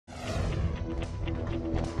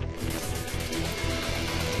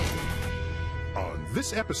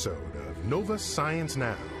This episode of Nova Science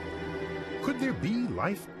Now. Could there be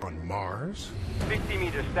life on Mars? 50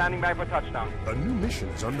 meters, standing by for touchdown. A new mission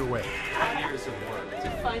is underway. Years of work to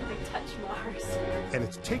finally touch Mars. And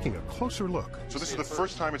it's taking a closer look. So this is the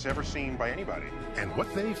first time it's ever seen by anybody. And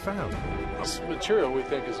what they found. This material we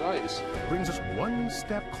think is ice. Brings us one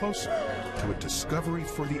step closer to a discovery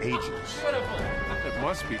for the ages. It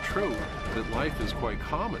must be true that life is quite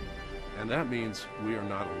common, and that means we are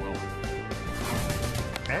not alone.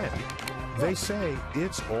 And they say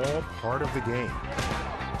it's all part of the game.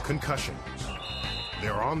 Concussions.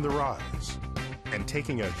 They're on the rise and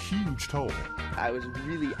taking a huge toll. I was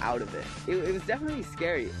really out of it. It was definitely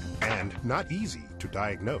scary. And not easy to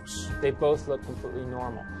diagnose. They both look completely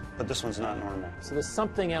normal. But this one's not normal. So there's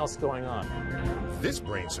something else going on. This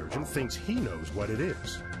brain surgeon thinks he knows what it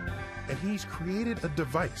is. And he's created a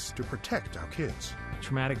device to protect our kids.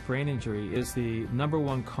 Traumatic brain injury is the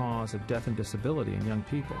 #1 cause of death and disability in young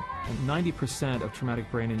people. And 90% of traumatic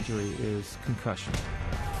brain injury is concussion.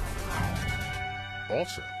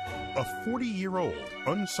 Also, a 40-year-old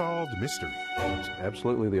unsolved mystery. It's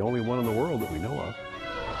absolutely the only one in the world that we know of.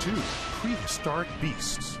 2 prehistoric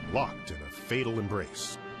beasts locked in a fatal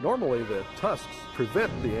embrace. Normally, the tusks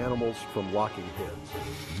prevent the animals from locking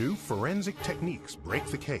heads. New forensic techniques break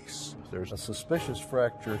the case. There's a suspicious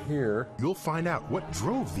fracture here. You'll find out what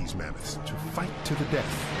drove these mammoths to fight to the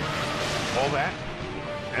death. All that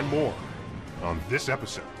and more on this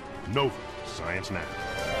episode of Nova Science Now.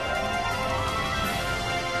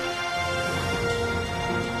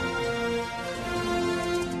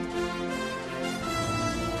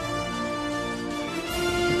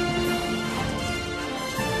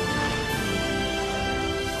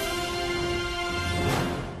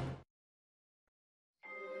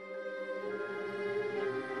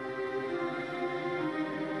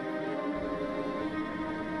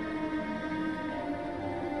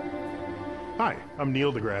 Hi, I'm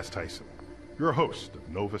Neil deGrasse Tyson, your host of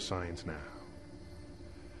Nova Science Now.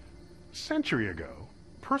 A century ago,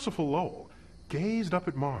 Percival Lowell gazed up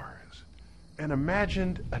at Mars and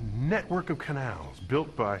imagined a network of canals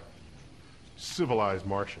built by civilized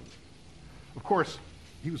Martians. Of course,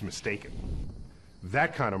 he was mistaken.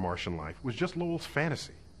 That kind of Martian life was just Lowell's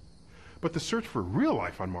fantasy. But the search for real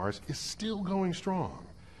life on Mars is still going strong,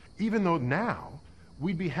 even though now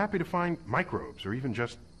we'd be happy to find microbes or even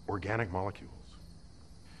just organic molecules.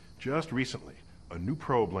 Just recently, a new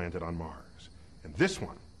probe landed on Mars, and this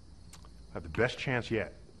one had the best chance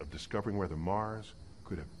yet of discovering whether Mars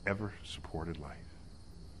could have ever supported life.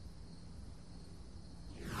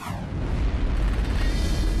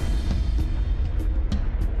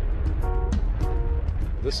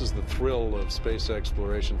 This is the thrill of space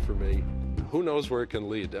exploration for me. Who knows where it can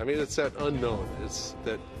lead? I mean, it's that unknown. It's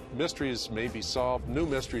that mysteries may be solved, new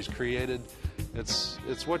mysteries created. It's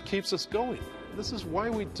what keeps us going. This is why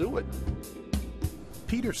we do it.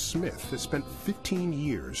 Peter Smith has spent 15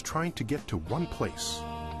 years trying to get to one place.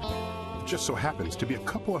 It just so happens to be a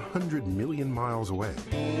couple of 100 million miles away.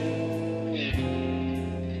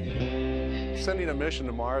 Sending a mission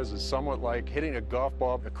to Mars is somewhat like hitting a golf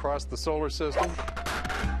ball across the solar system.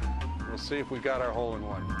 We'll see if we got our hole in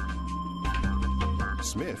one.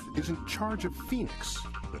 Smith is in charge of Phoenix,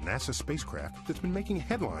 the NASA spacecraft that's been making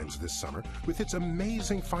headlines this summer with its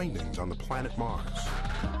amazing findings on the planet Mars.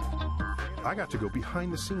 I got to go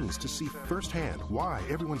behind the scenes to see firsthand why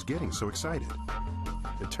everyone's getting so excited.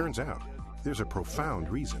 It turns out there's a profound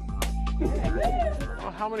reason.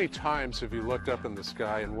 Well, how many times have you looked up in the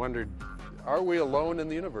sky and wondered, are we alone in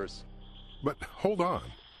the universe? But hold on.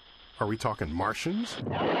 Are we talking Martians?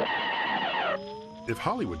 If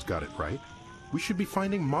Hollywood's got it right, we should be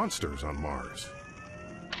finding monsters on Mars.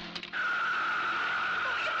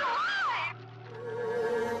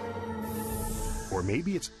 Or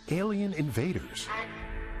maybe it's alien invaders.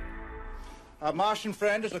 Our Martian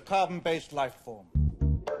friend is a carbon-based life form.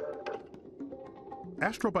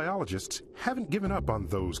 Astrobiologists haven't given up on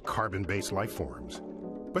those carbon-based life forms,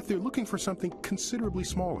 but they're looking for something considerably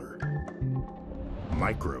smaller.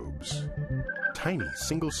 Microbes. Tiny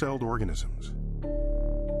single-celled organisms.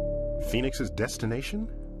 Phoenix's destination?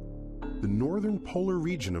 The northern polar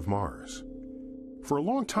region of Mars. For a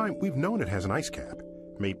long time, we've known it has an ice cap,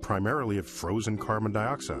 made primarily of frozen carbon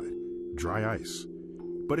dioxide, dry ice.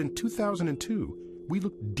 But in 2002, we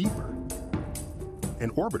looked deeper.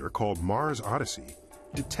 An orbiter called Mars Odyssey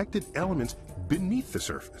detected elements beneath the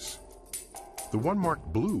surface. The one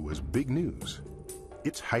marked blue was big news.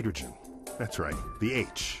 It's hydrogen. That's right, the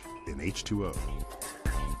H in H2O.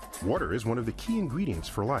 Water is one of the key ingredients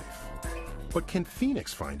for life. But can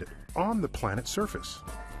Phoenix find it on the planet's surface?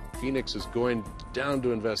 Phoenix is going down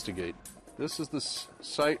to investigate. This is the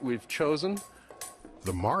site we've chosen.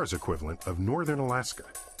 The Mars equivalent of northern Alaska.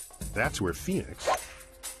 That's where Phoenix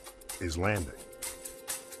is landing.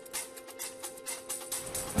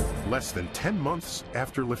 Less than 10 months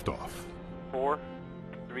after liftoff. 4,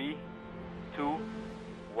 3, 2,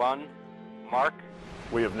 1, mark.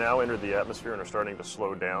 We have now entered the atmosphere and are starting to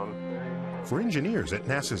slow down. For engineers at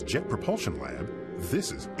NASA's Jet Propulsion Lab,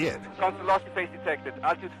 this is it. Constant velocity phase detected.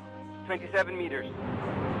 Altitude 27 meters.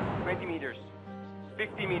 20 meters.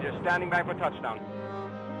 50 meters. Standing by for touchdown.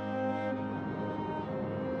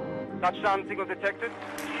 Touchdown signal detected.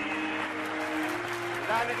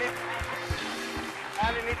 Landing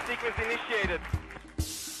its sequence initiated.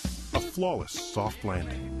 A flawless soft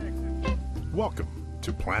landing. Welcome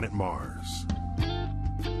to planet Mars.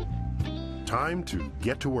 Time to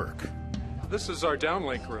get to work. This is our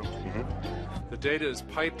downlink room. The data is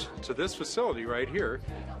piped to this facility right here,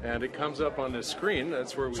 and it comes up on this screen.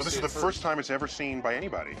 That's where we So this see is the first time it's ever seen by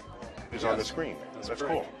anybody, is on the screen. That's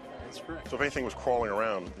cool. That's correct. So if anything was crawling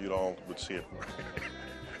around, you all would see it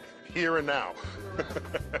here and now.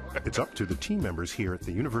 It's up to the team members here at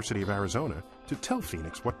the University of Arizona to tell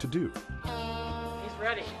Phoenix what to do. He's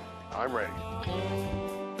ready. I'm ready.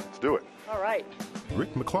 Let's do it. All right.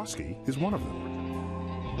 Rick McCloskey is one of them.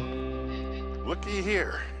 Looky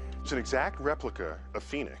here. It's an exact replica of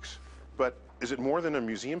Phoenix, but is it more than a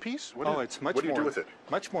museum piece? What It's much What do you more, do with it?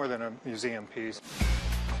 Much more than a museum piece.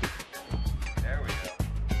 There we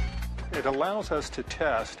go. It allows us to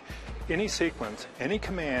test any sequence, any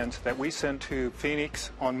commands that we send to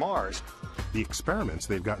Phoenix on Mars. The experiments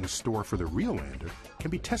they've got in store for the real lander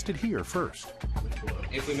can be tested here first.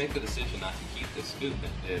 If we make the decision not to keep this scoop,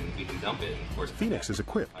 then we can dump it. And of course, Phoenix is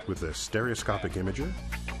equipped with a stereoscopic imager,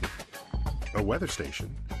 a weather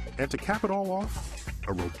station, and to cap it all off,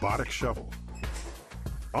 a robotic shovel.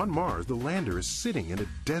 On Mars, the lander is sitting in a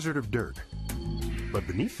desert of dirt. But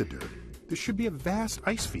beneath the dirt, there should be a vast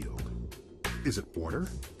ice field. Is it water?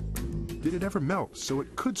 Did it ever melt so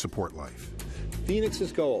it could support life?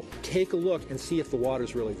 Phoenix's goal, take a look and see if the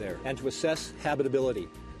water's really there, and to assess habitability.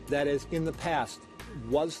 That is, in the past,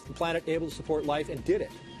 was the planet able to support life, and did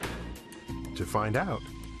it? To find out,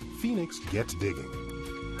 Phoenix gets digging.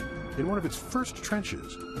 In one of its first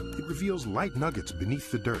trenches, it reveals light nuggets beneath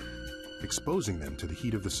the dirt, exposing them to the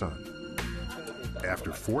heat of the sun.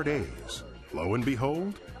 After 4 days, lo and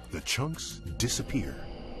behold, the chunks disappear.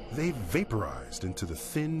 They've vaporized into the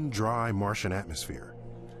thin, dry Martian atmosphere.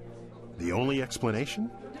 The only explanation?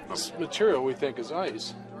 This material we think is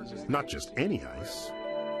ice. Not just any ice,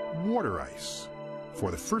 water ice. For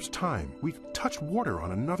the first time, we've touched water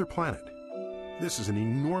on another planet. This is an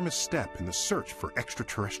enormous step in the search for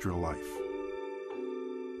extraterrestrial life.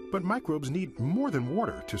 But microbes need more than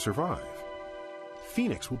water to survive.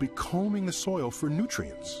 Phoenix will be combing the soil for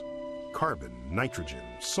nutrients: carbon, nitrogen,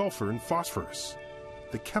 sulfur, and phosphorus.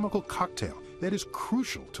 The chemical cocktail that is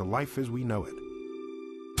crucial to life as we know it.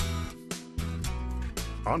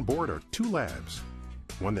 On board are 2 labs,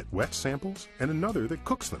 one that wets samples and another that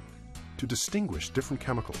cooks them to distinguish different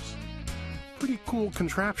chemicals. Pretty cool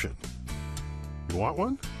contraption. You want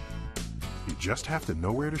one? You just have to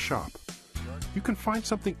know where to shop. You can find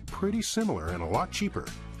something pretty similar and a lot cheaper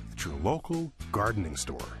at your local gardening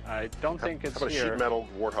store. I don't think it's How about a sheet metal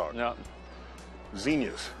warthog? No.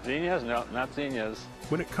 Zinnias. Zinnias? No, not zinnias.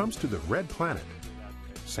 When it comes to the red planet,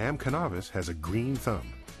 Sam Canavis has a green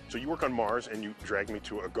thumb. So you work on Mars and you drag me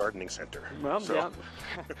to a gardening center. Well, yeah.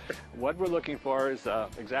 What we're looking for is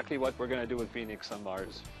exactly what we're going to do with Phoenix on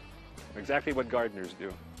Mars. Exactly what gardeners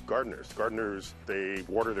do. Gardeners, they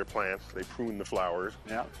water their plants, they prune the flowers.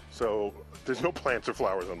 Yeah. So there's no plants or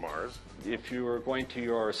flowers on Mars. If you were going to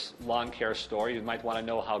your lawn care store, you might want to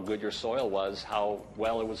know how good your soil was, how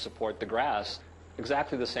well it would support the grass.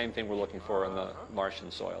 Exactly the same thing we're looking for in the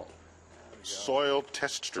Martian soil. Soil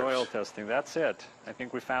test strips. Soil testing, that's it. I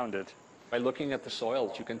think we found it. By looking at the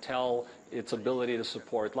soil, you can tell its ability to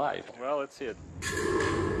support life. Well, let's see it.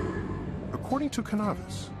 According to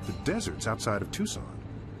Canavis, the deserts outside of Tucson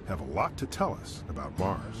have a lot to tell us about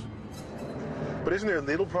Mars. But isn't there a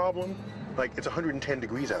little problem? Like, it's 110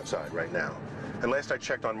 degrees outside right now. And last I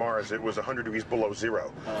checked on Mars, it was 100 degrees below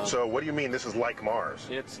zero. So what do you mean this is like Mars?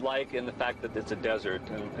 It's like in the fact that it's a desert,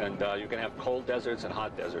 and you can have cold deserts and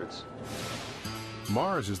hot deserts.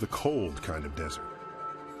 Mars is the cold kind of desert.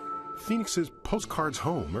 Phoenix's postcards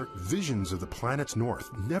home are visions of the planet's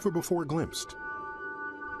north never before glimpsed.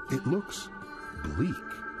 It looks bleak.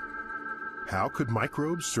 How could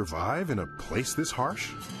microbes survive in a place this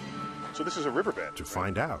harsh? So this is a riverbed. To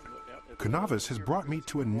find out, Canavis has brought me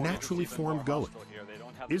to a naturally formed gully.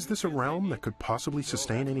 Is this a realm that could possibly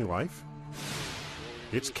sustain any life?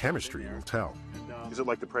 Its chemistry will tell. Is it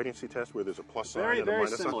like the pregnancy test where there's a plus sign Very, and a very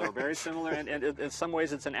minus similar, sign? very similar, and in some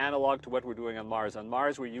ways it's an analog to what we're doing on Mars. On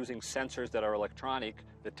Mars, we're using sensors that are electronic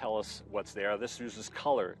that tell us what's there. This uses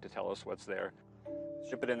color to tell us what's there.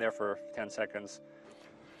 Ship it in there for 10 seconds.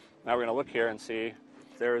 Now we're going to look here and see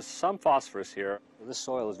there's some phosphorus here. This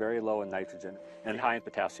soil is very low in nitrogen and high in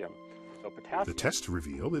potassium. So potassium. The tests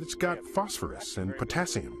reveal that it's got phosphorus and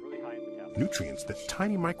potassium, nutrients that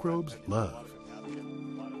tiny microbes love.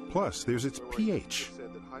 Plus, there's its pH,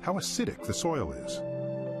 how acidic the soil is.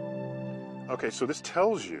 Okay, so this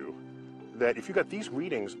tells you that if you got these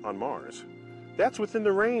readings on Mars, that's within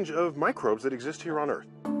the range of microbes that exist here on Earth.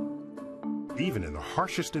 Even in the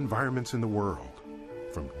harshest environments in the world,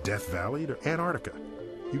 from Death Valley to Antarctica,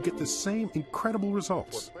 you get the same incredible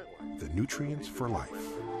results, the nutrients for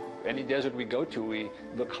life. Any desert we go to, we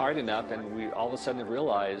look hard enough and we all of a sudden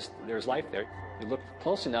realize there's life there. You look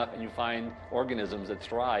close enough and you find organisms that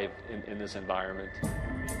thrive in this environment.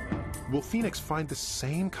 Will Phoenix find the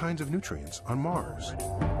same kinds of nutrients on Mars?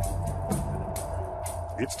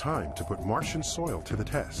 It's time to put Martian soil to the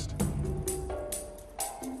test.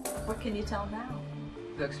 What can you tell now?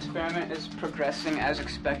 The experiment is progressing as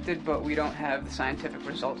expected, but we don't have the scientific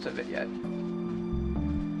results of it yet.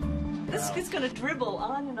 This is going to dribble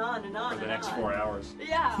on and on and on For the next 4 hours.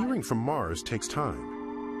 Yeah. Hearing from Mars takes time.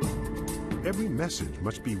 Every message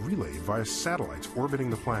must be relayed via satellites orbiting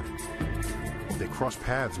the planet. They cross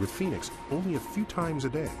paths with Phoenix only a few times a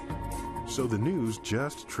day, so the news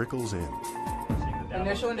just trickles in.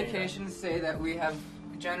 Initial indications say that we have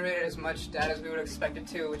generated as much data as we would expect it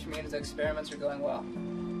to, which means the experiments are going well.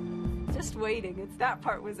 Just waiting. That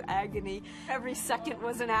part was agony. Every second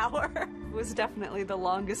was an hour. It was definitely the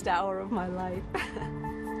longest hour of my life.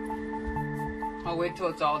 I'll wait till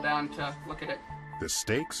it's all down to look at it. The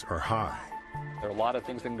stakes are high. There are a lot of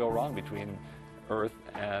things that can go wrong between Earth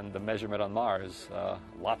and the measurement on Mars.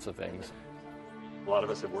 Lots of things. A lot of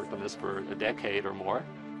us have worked on this for a decade or more.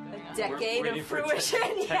 A decade of fruition,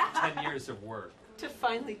 10 years of work. To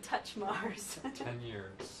finally touch Mars. 10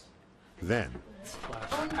 years. Then.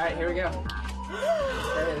 All right, here we go.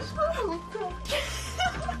 There it is.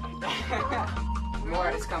 More,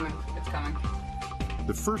 it's coming. It's coming.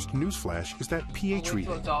 The first news flash is that pH I'll wait till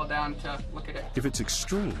reading. it's all down to look at it. If it's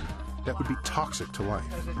extreme, that would be toxic to life.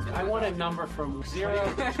 I want a number from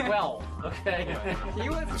 0 to 12, okay?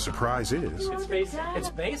 The surprise is, It's basic. It's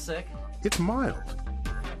basic. it's mild.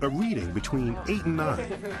 A reading between 8 and 9.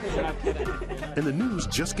 And the news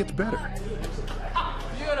just gets better.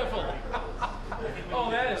 Beautiful. Oh,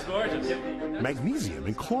 that is gorgeous. Magnesium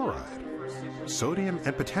and chloride. Sodium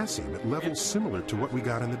and potassium at levels similar to what we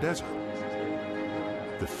got in the desert.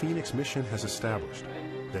 The Phoenix mission has established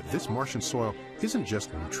that this Martian soil isn't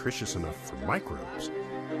just nutritious enough for microbes.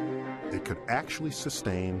 It could actually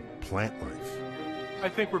sustain plant life. I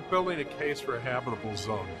think we're building a case for a habitable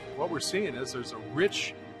zone. What we're seeing is there's a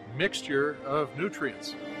rich mixture of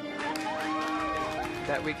nutrients.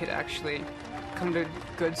 That we could actually come to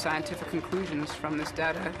good scientific conclusions from this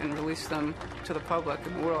data and release them to the public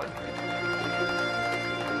and the world.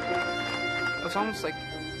 It was almost like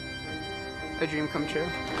a dream come true.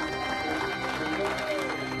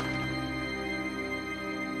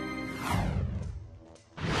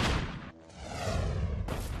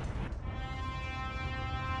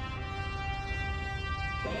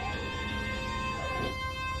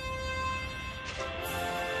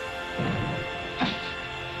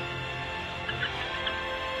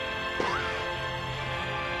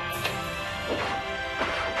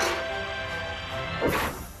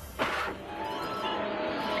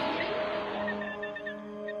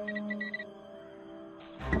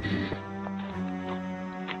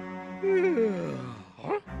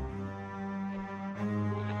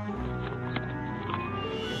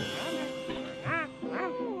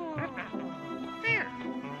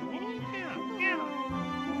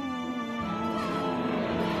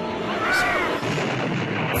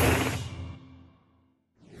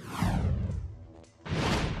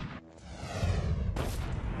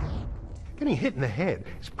 Getting hit in the head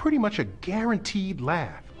is pretty much a guaranteed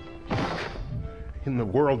laugh. In the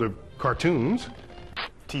world of cartoons,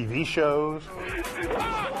 TV shows,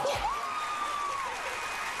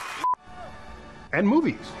 and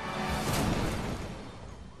movies.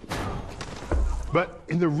 But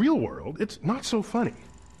in the real world, it's not so funny.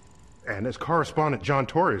 And as correspondent John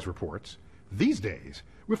Torres reports, these days,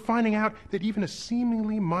 we're finding out that even a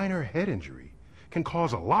seemingly minor head injury can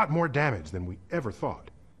cause a lot more damage than we ever thought.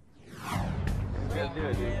 Good,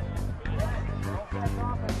 dude.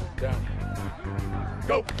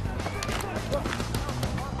 Go!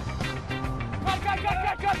 Go, go, go, go!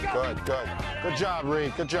 Good, good. Good job,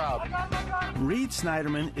 Reed. Good job. Reed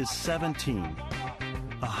Snyderman is 17.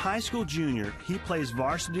 A high school junior, he plays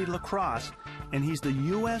varsity lacrosse, and he's the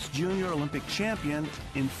U.S. Junior Olympic champion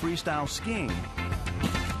in freestyle skiing.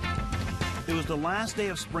 It was the last day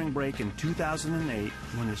of spring break in 2008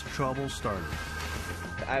 when his troubles started.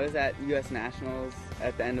 I was at U.S. Nationals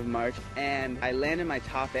at the end of March, and I landed my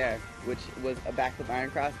top air, which was a backflip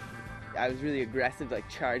iron cross. I was really aggressive, like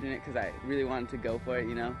charging it, because I really wanted to go for it,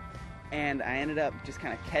 you know? And I ended up just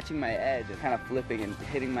kind of catching my edge and kind of flipping and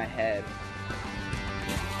hitting my head.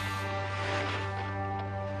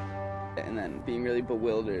 And then being really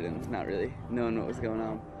bewildered and not really knowing what was going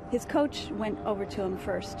on. His coach went over to him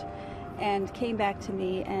first and came back to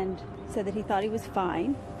me and said that he thought he was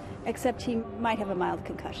fine, except he might have a mild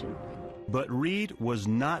concussion. But Reed was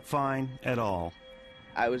not fine at all.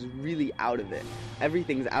 I was really out of it.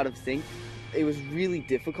 Everything's out of sync. It was really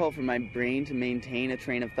difficult for my brain to maintain a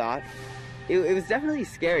train of thought. It was definitely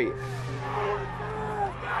scary.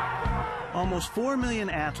 Almost 4 million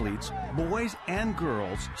athletes, boys and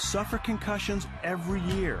girls, suffer concussions every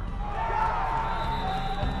year.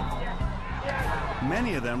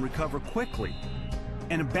 Many of them recover quickly,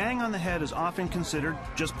 and a bang on the head is often considered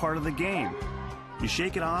just part of the game. You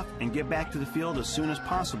shake it off and get back to the field as soon as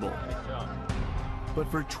possible. But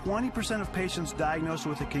for 20% of patients diagnosed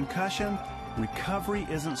with a concussion, recovery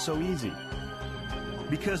isn't so easy.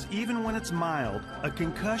 Because even when it's mild, a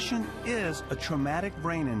concussion is a traumatic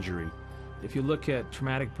brain injury. If you look at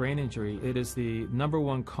traumatic brain injury, it is the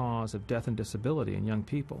 #1 cause of death and disability in young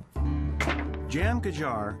people. Jam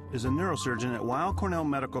Gajar is a neurosurgeon at Weill Cornell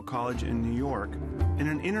Medical College in New York and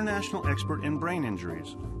an international expert in brain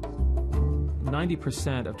injuries.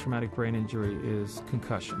 90% of traumatic brain injury is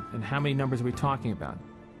concussion. And how many numbers are we talking about?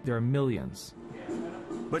 There are millions.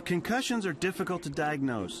 But concussions are difficult to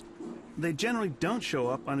diagnose. They generally don't show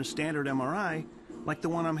up on a standard MRI like the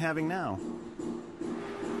one I'm having now.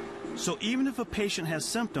 So even if a patient has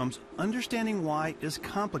symptoms, understanding why is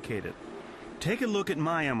complicated. Take a look at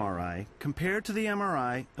my MRI compared to the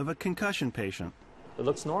MRI of a concussion patient. It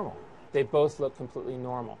looks normal. They both look completely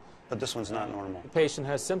normal. But this one's not normal. The patient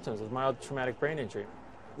has symptoms of mild traumatic brain injury.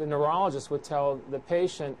 The neurologist would tell the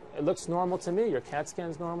patient, it looks normal to me, your CAT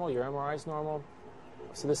scan's normal, your MRI's normal.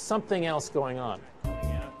 So there's something else going on.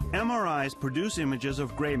 MRIs produce images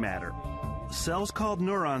of gray matter, cells called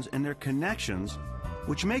neurons and their connections,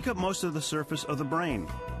 which make up most of the surface of the brain.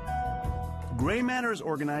 Gray matter is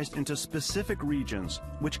organized into specific regions,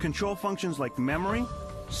 which control functions like memory,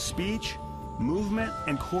 speech, movement,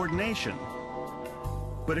 and coordination.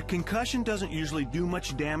 But a concussion doesn't usually do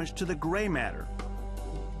much damage to the gray matter.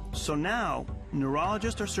 So now,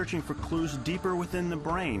 neurologists are searching for clues deeper within the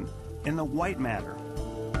brain, in the white matter.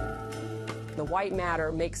 The white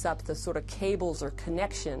matter makes up the sort of cables or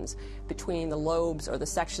connections between the lobes or the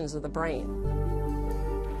sections of the brain.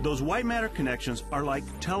 Those white matter connections are like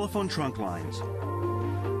telephone trunk lines.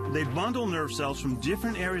 They bundle nerve cells from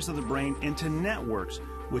different areas of the brain into networks,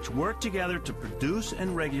 which work together to produce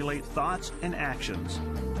and regulate thoughts and actions.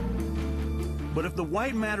 But if the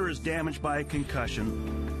white matter is damaged by a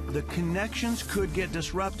concussion, the connections could get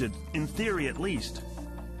disrupted, in theory at least.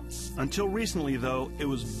 Until recently, though, it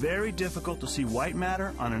was very difficult to see white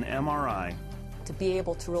matter on an MRI. To be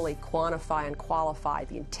able to really quantify and qualify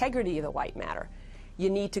the integrity of the white matter, you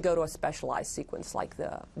need to go to a specialized sequence like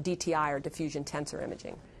the DTI or diffusion tensor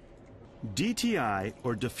imaging. DTI,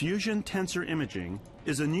 or diffusion tensor imaging,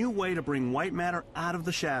 is a new way to bring white matter out of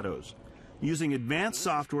the shadows, using advanced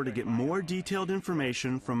software to get more detailed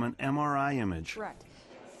information from an MRI image. Correct.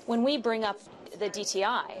 When we bring up the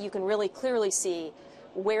DTI, you can really clearly see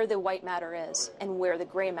where the white matter is and where the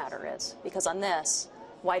gray matter is, because on this,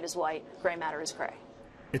 white is white, gray matter is gray.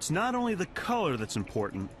 It's not only the color that's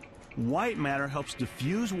important. White matter helps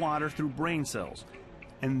diffuse water through brain cells,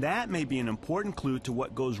 and that may be an important clue to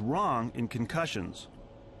what goes wrong in concussions.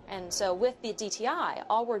 And so with the DTI,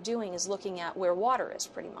 all we're doing is looking at where water is,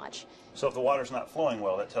 pretty much. So if the water's not flowing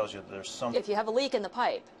well, that tells you there's some... If you have a leak in the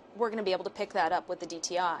pipe, we're going to be able to pick that up with the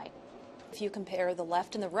DTI. If you compare the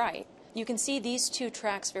left and the right, you can see these two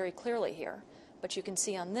tracks very clearly here, but you can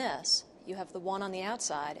see on this, you have the one on the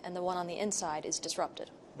outside and the one on the inside is disrupted.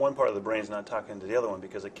 One part of the brain's not talking to the other one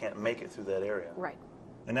because it can't make it through that area. Right.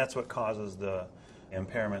 And that's what causes the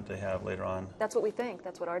impairment they have later on. That's what we think.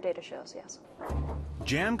 That's what our data shows, yes.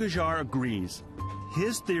 Jam Gajar agrees.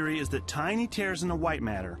 His theory is that tiny tears in the white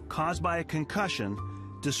matter caused by a concussion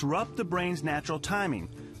disrupt the brain's natural timing,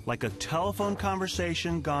 like a telephone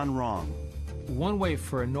conversation gone wrong. One way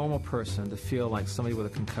for a normal person to feel like somebody with a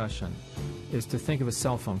concussion is to think of a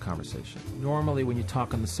cell phone conversation. Normally when you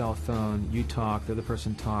talk on the cell phone, you talk, the other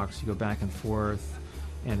person talks, you go back and forth,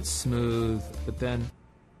 and it's smooth, but then,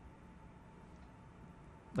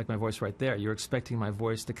 like my voice right there, you're expecting my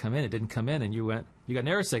voice to come in, it didn't come in, and you got an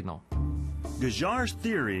error signal. Gajar's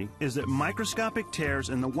theory is that microscopic tears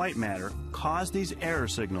in the white matter cause these error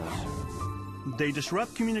signals. They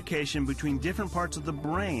disrupt communication between different parts of the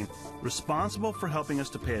brain, responsible for helping us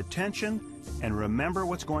to pay attention and remember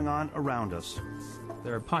what's going on around us.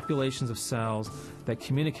 There are populations of cells that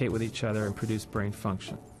communicate with each other and produce brain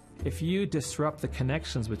function. If you disrupt the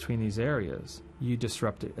connections between these areas, you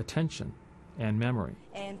disrupt attention and memory.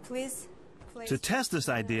 And please. To test this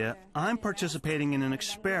idea, I'm participating in an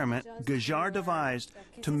experiment Gajar devised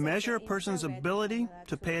to measure a person's ability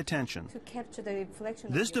to pay attention.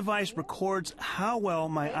 This device records how well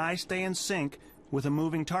my eyes stay in sync with a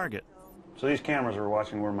moving target. So these cameras are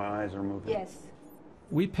watching where my eyes are moving? Yes.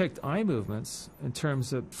 We picked eye movements in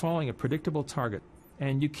terms of following a predictable target.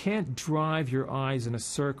 And you can't drive your eyes in a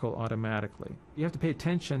circle automatically. You have to pay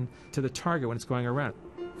attention to the target when it's going around.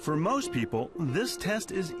 For most people, this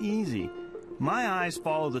test is easy. My eyes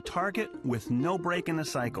follow the target with no break in the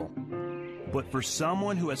cycle. But for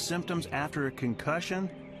someone who has symptoms after a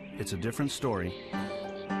concussion, it's a different story.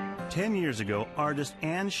 10 years ago, artist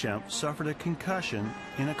Anne Schempp suffered a concussion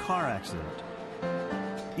in a car accident.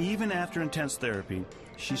 Even after intense therapy,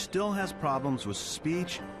 she still has problems with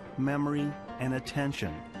speech, memory, and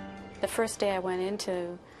attention. The first day I went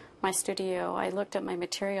into my studio, I looked at my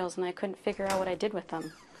materials and I couldn't figure out what I did with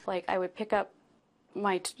them. Like, I would pick up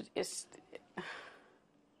my...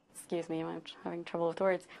 Excuse me, I'm having trouble with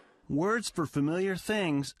words. Words for familiar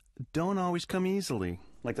things don't always come easily.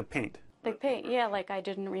 Like the paint. The paint, yeah, like I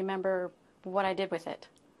didn't remember what I did with it.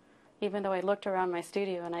 Even though I looked around my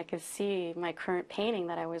studio and I could see my current painting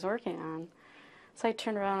that I was working on. So I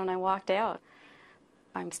turned around and I walked out.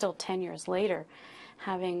 I'm still 10 years later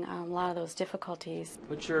having a lot of those difficulties.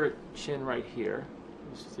 Put your chin right here.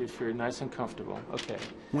 See if you're nice and comfortable. Okay.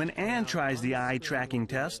 When Anne tries the eye tracking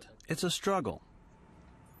test, it's a struggle.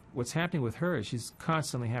 What's happening with her is she's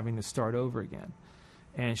constantly having to start over again.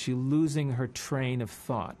 And she's losing her train of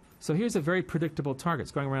thought. So here's a very predictable target.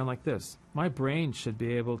 It's going around like this. My brain should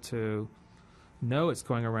be able to know it's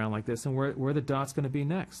going around like this and where the dot's going to be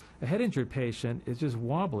next. A head-injured patient is just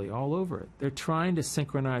wobbly all over it. They're trying to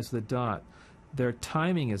synchronize the dot. Their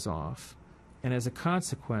timing is off. And as a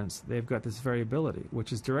consequence, they've got this variability,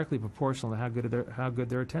 which is directly proportional to how good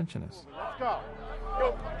their attention is. Let's go.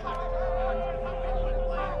 Go.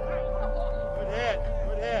 Good hit.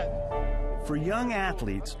 Good hit. For young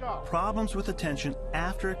athletes, problems with attention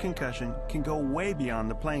after a concussion can go way beyond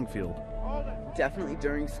the playing field. Definitely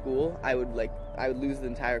during school, I would lose the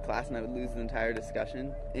entire class and I would lose the entire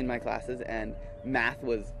discussion in my classes, and math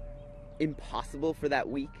was impossible for that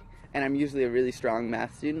week. And I'm usually a really strong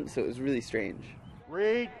math student, so it was really strange.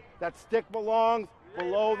 Read, that stick belongs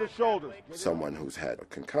below the shoulders. Someone who's had a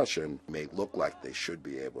concussion may look like they should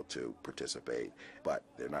be able to participate, but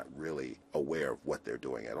they're not really aware of what they're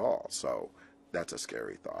doing at all. So that's a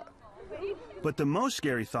scary thought. But the most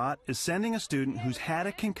scary thought is sending a student who's had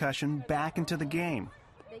a concussion back into the game.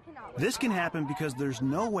 This can happen because there's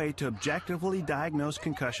no way to objectively diagnose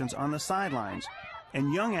concussions on the sidelines,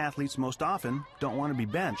 and young athletes most often don't want to be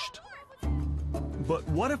benched. But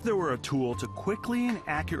what if there were a tool to quickly and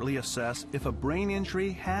accurately assess if a brain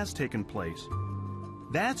injury has taken place?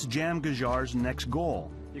 That's Jam Gajar's next goal.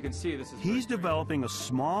 You can see this is... He's developing a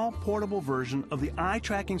small, portable version of the eye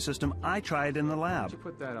tracking system I tried in the lab. You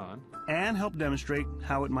put that on. And help demonstrate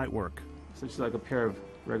how it might work. So it's like a pair of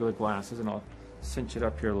regular glasses, and I'll cinch it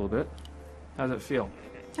up here a little bit. How does it feel?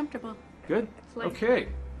 Comfortable. Good? Okay.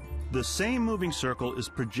 The same moving circle is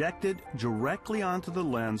projected directly onto the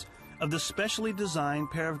lens of the specially designed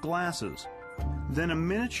pair of glasses. Then a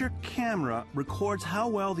miniature camera records how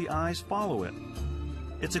well the eyes follow it.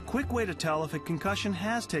 It's a quick way to tell if a concussion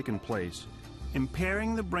has taken place,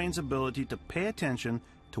 impairing the brain's ability to pay attention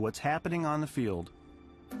to what's happening on the field.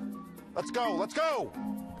 Let's go, let's go!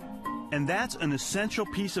 And that's an essential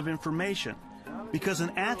piece of information, because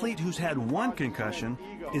an athlete who's had one concussion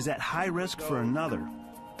is at high risk for another.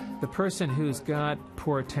 The person who's got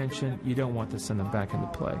poor attention, you don't want to send them back into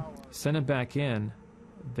play. Send them back in,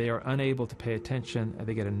 they are unable to pay attention, and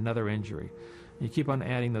they get another injury. You keep on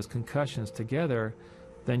adding those concussions together,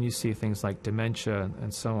 then you see things like dementia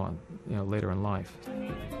and so on, later in life.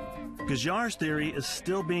 Gajar's theory is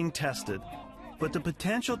still being tested. But the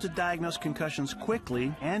potential to diagnose concussions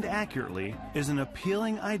quickly and accurately is an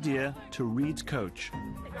appealing idea to Reed's coach.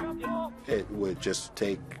 It would just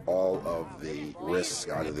take all of the risks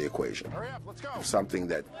out of the equation. Something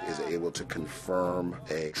that is able to confirm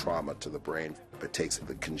a trauma to the brain, but takes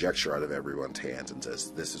the conjecture out of everyone's hands and says,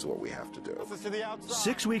 this is what we have to do.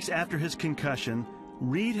 6 weeks after his concussion,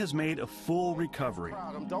 Reed has made a full recovery.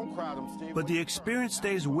 But the experience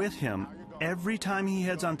stays with him every time he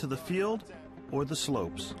heads onto the field or the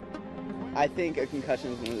slopes. I think a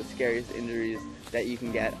concussion is one of the scariest injuries that you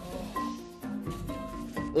can get.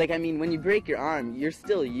 Like, I mean, when you break your arm, you're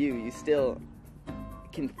still you. You still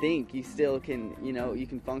can think. You still can, you know, you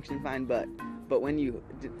can function fine. But when you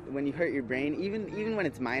hurt your brain, even when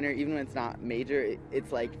it's minor, even when it's not major,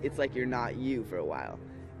 it's like you're not you for a while,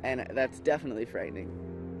 and that's definitely frightening.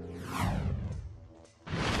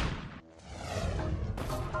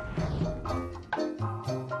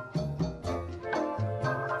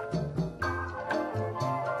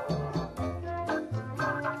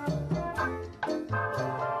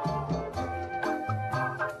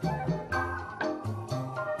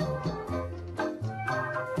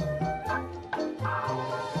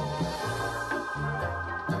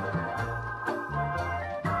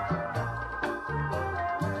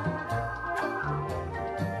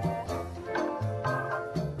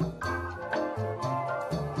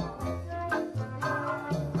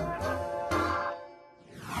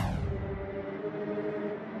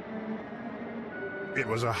 It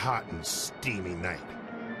was a hot and steamy night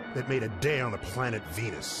that made a day on the planet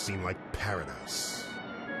Venus seem like paradise.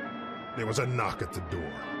 There was a knock at the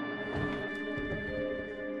door.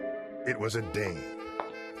 It was a dame.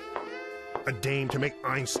 A dame to make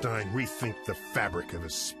Einstein rethink the fabric of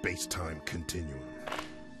his space-time continuum.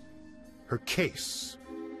 Her case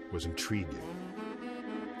was intriguing.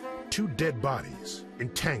 Two dead bodies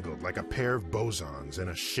entangled like a pair of bosons in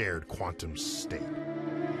a shared quantum state.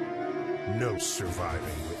 No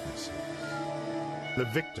surviving witnesses. The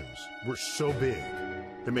victims were so big,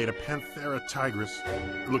 they made a Panthera tigris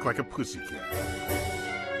look like a pussycat.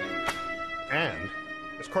 And,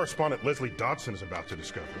 as correspondent Leslie Dodson is about to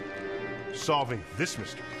discover, solving this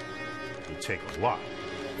mystery will take a lot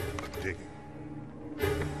of digging.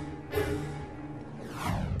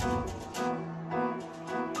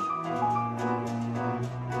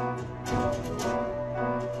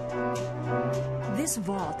 This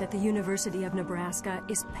vault at the University of Nebraska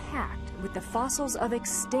is packed with the fossils of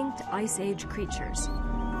extinct Ice Age creatures.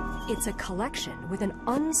 It's a collection with an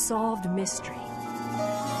unsolved mystery.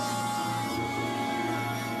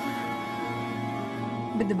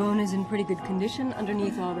 But the bone is in pretty good condition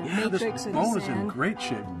underneath all the matrix and bone the is in sand. great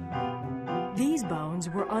shape. These bones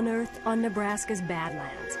were unearthed on Nebraska's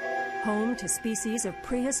Badlands, home to species of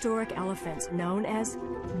prehistoric elephants known as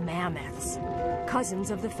mammoths, cousins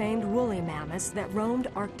of the famed woolly mammoths that roamed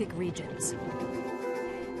Arctic regions.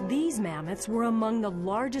 These mammoths were among the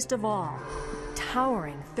largest of all,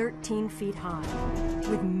 towering 13 feet high,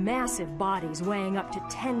 with massive bodies weighing up to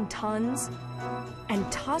 10 tons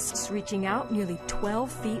and tusks reaching out nearly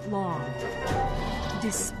 12 feet long.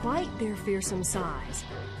 Despite their fearsome size,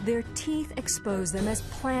 their teeth exposed them as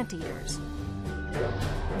plant eaters.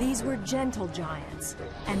 These were gentle giants,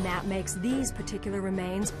 and that makes these particular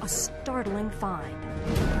remains a startling find.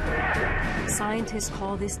 Scientists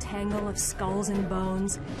call this tangle of skulls and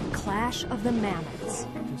bones Clash of the Mammoths.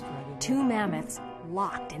 Two mammoths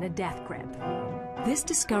locked in a death grip. This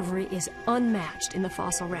discovery is unmatched in the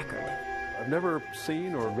fossil record. I've never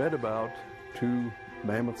seen or read about two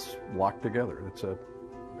mammoths locked together. It's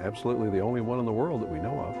absolutely the only one in the world that we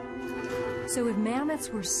know of. So if mammoths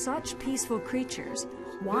were such peaceful creatures,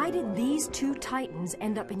 why did these two titans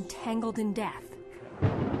end up entangled in death?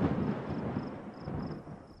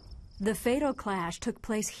 The fatal clash took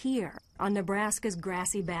place here on Nebraska's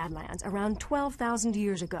grassy badlands around 12,000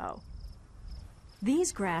 years ago.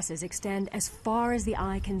 These grasses extend as far as the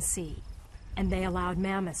eye can see, and they allowed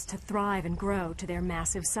mammoths to thrive and grow to their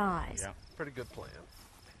massive size. Yeah, pretty good plan.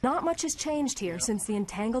 Not much has changed here since the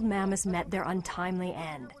entangled mammoths met their untimely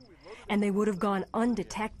end. And they would have gone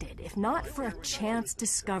undetected if not for a chance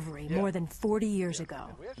discovery more than 40 years ago.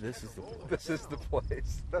 This is the place. This is the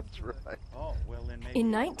place. That's right. Oh, well, then maybe.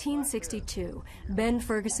 In 1962, Ben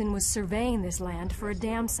Ferguson was surveying this land for a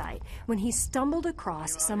dam site when he stumbled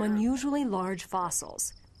across some unusually large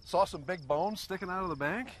fossils. Saw some big bones sticking out of the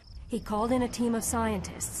bank? He called in a team of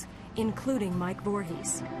scientists, including Mike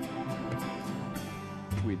Voorhees.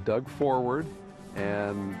 We dug forward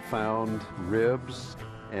and found ribs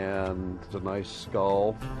and a nice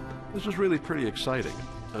skull. This was really pretty exciting.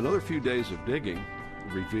 Another few days of digging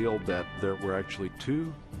revealed that there were actually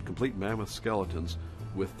 2 complete mammoth skeletons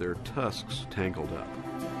with their tusks tangled up.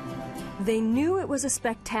 They knew it was a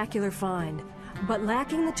spectacular find, but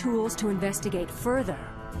lacking the tools to investigate further,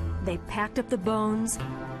 they packed up the bones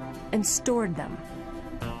and stored them.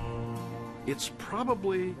 It's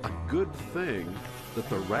probably a good thing that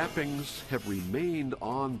the wrappings have remained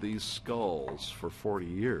on these skulls for 40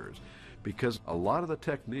 years, because a lot of the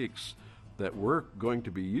techniques that we're going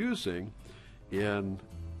to be using in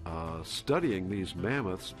studying these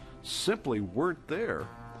mammoths simply weren't there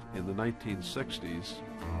in the 1960s.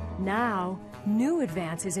 Now, new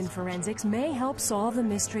advances in forensics may help solve the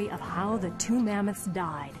mystery of how the 2 mammoths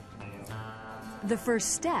died. The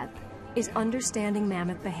first step is understanding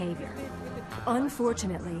mammoth behavior.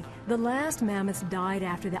 Unfortunately, the last mammoths died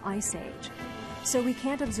after the Ice Age, so we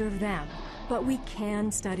can't observe them, but we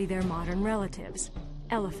can study their modern relatives,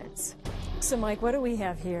 elephants. So, Mike, what do we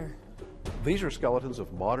have here? These are skeletons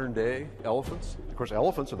of modern-day elephants. Of course,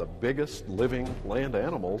 elephants are the biggest living land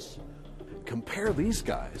animals. Compare these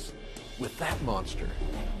guys with that monster.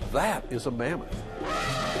 That is a mammoth.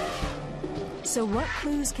 So what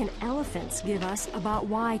clues can elephants give us about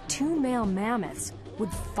why 2 male mammoths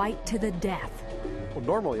would fight to the death? Well,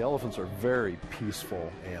 normally elephants are very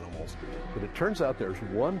peaceful animals, but it turns out there's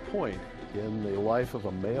one point in the life of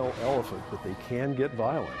a male elephant that they can get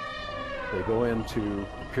violent. They go into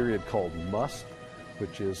a period called must,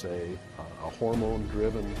 which is a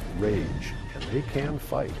hormone-driven rage, and they can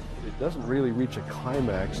fight. It doesn't really reach a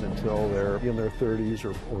climax until they're in their 30s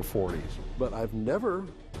or 40s. But I've never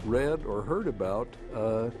read or heard about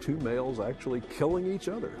 2 males actually killing each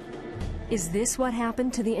other. Is this what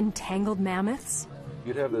happened to the entangled mammoths?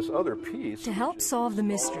 You'd have this other piece. To help solve the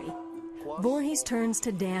mystery, Voorhees turns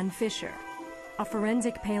to Dan Fisher, a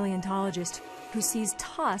forensic paleontologist who sees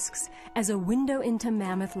tusks as a window into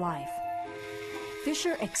mammoth life.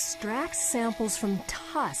 Fisher extracts samples from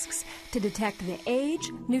tusks to detect the age,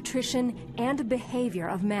 nutrition, and behavior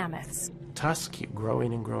of mammoths. Tusks keep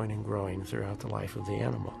growing and growing and growing throughout the life of the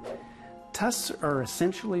animal. Tusks are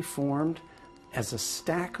essentially formed as a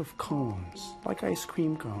stack of cones, like ice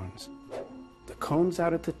cream cones. The cones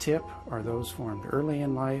out at the tip are those formed early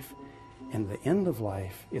in life, and the end of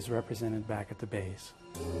life is represented back at the base.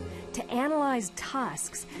 To analyze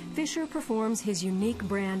tusks, Fisher performs his unique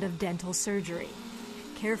brand of dental surgery.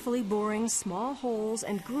 Carefully boring small holes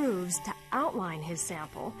and grooves to outline his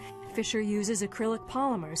sample, Fisher uses acrylic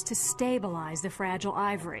polymers to stabilize the fragile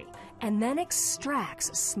ivory, and then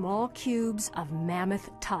extracts small cubes of mammoth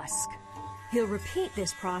tusk. He'll repeat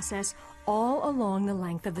this process all along the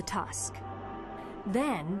length of the tusk.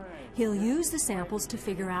 Then, he'll use the samples to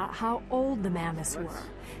figure out how old the mammoths were,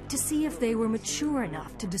 to see if they were mature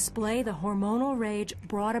enough to display the hormonal rage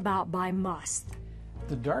brought about by must.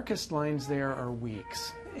 The darkest lines there are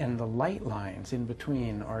weeks, and the light lines in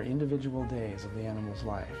between are individual days of the animal's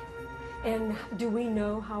life. And do we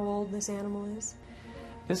know how old this animal is?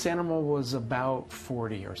 This animal was about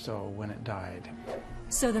 40 or so when it died.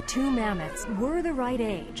 So the 2 mammoths were the right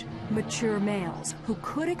age, mature males who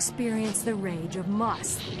could experience the rage of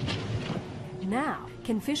must. Now,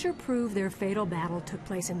 can Fisher prove their fatal battle took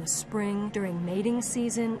place in the spring during mating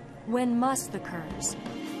season when must occurs?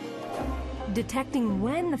 Detecting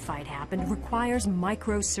when the fight happened requires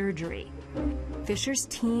microsurgery. Fisher's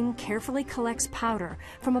team carefully collects powder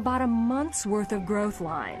from about a month's worth of growth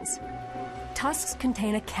lines. Tusks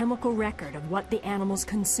contain a chemical record of what the animals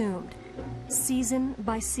consumed, season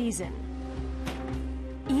by season.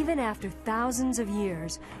 Even after thousands of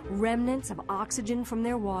years, remnants of oxygen from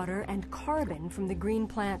their water and carbon from the green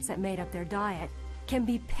plants that made up their diet can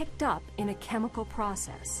be picked up in a chemical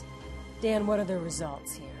process. Dan, what are the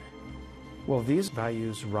results here? Well, these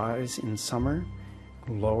values rise in summer,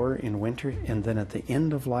 lower in winter, and then at the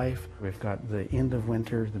end of life, we've got the end of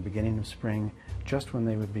winter, the beginning of spring, just when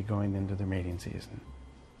they would be going into their mating season.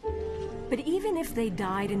 But even if they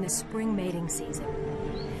died in the spring mating season,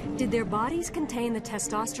 did their bodies contain the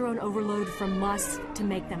testosterone overload from must to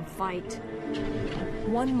make them fight?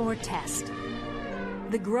 One more test.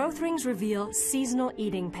 The growth rings reveal seasonal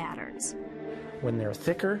eating patterns. When they're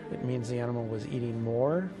thicker, it means the animal was eating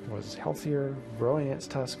more, was healthier, growing its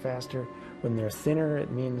tusk faster. When they're thinner, it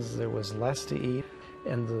means there was less to eat,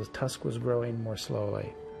 and the tusk was growing more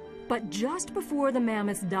slowly. But just before the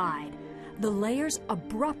mammoths died, the layers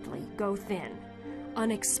abruptly go thin,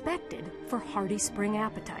 unexpected for hardy spring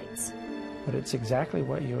appetites. But it's exactly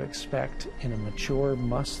what you expect in a mature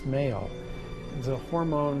must male. The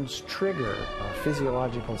hormones trigger a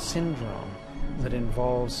physiological syndrome that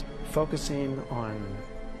involves focusing on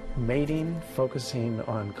mating, focusing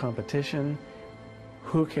on competition.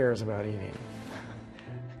 Who cares about eating?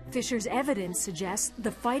 Fisher's evidence suggests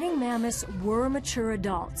the fighting mammoths were mature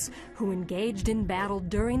adults who engaged in battle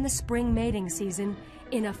during the spring mating season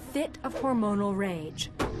in a fit of hormonal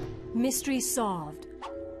rage. Mystery solved.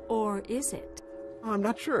 Or is it? I'm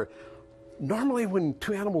not sure. Normally when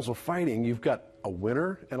two animals are fighting, you've got a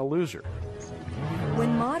winner and a loser.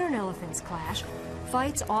 When modern elephants clash,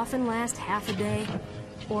 fights often last half a day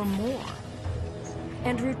or more.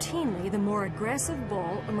 And routinely, the more aggressive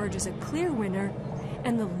bull emerges a clear winner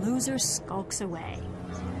and the loser skulks away.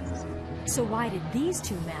 So why did these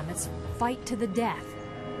two mammoths fight to the death?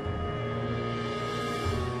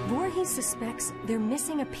 Voorhees suspects they're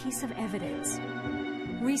missing a piece of evidence.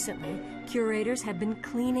 Recently, curators have been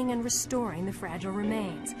cleaning and restoring the fragile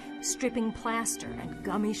remains, stripping plaster and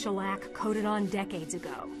gummy shellac coated on decades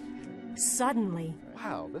ago. Suddenly,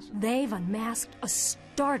 they've unmasked a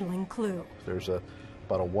startling clue. There's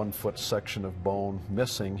about a 1-foot section of bone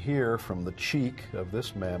missing here from the cheek of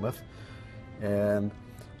this mammoth, and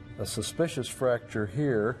a suspicious fracture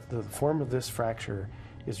here. The form of this fracture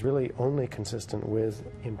is really only consistent with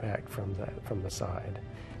impact from the side.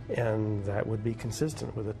 And that would be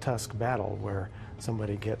consistent with a tusk battle where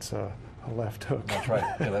somebody gets a left hook. That's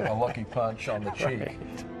right, a lucky punch on the cheek.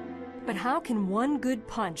 Right. But how can one good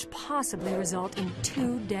punch possibly result in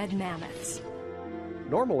two dead mammoths?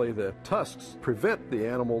 Normally the tusks prevent the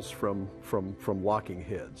animals from locking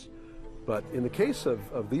heads. But in the case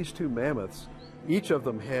of these two mammoths, each of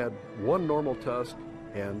them had one normal tusk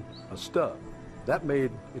and a stub. That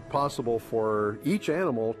made it possible for each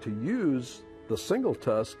animal to use the single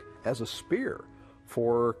tusk as a spear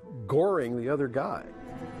for goring the other guy.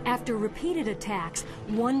 After repeated attacks,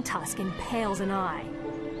 one tusk impales an eye.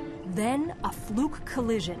 Then a fluke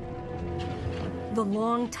collision. The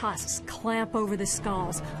long tusks clamp over the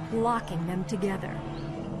skulls, locking them together.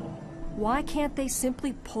 Why can't they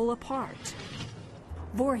simply pull apart?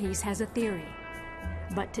 Voorhees has a theory,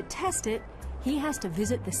 but to test it, he has to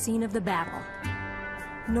visit the scene of the battle.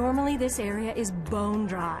 Normally this area is bone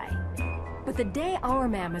dry, but the day our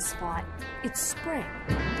mammoths fought, it's spring.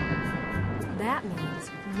 That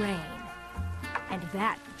means rain, and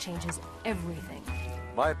that changes everything.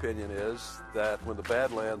 My opinion is that when the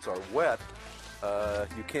Badlands are wet,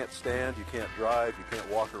 you can't stand, you can't drive, you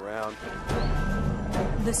can't walk around.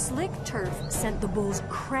 The slick turf sent the bulls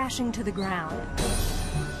crashing to the ground,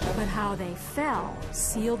 but how they fell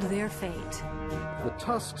sealed their fate. The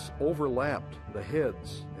tusks overlapped the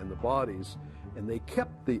heads and the bodies, and they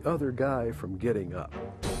kept the other guy from getting up.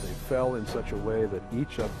 They fell in such a way that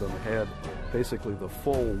each of them had basically the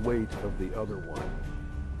full weight of the other one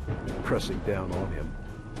pressing down on him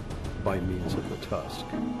by means of the tusk.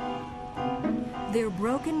 Their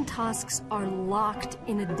broken tusks are locked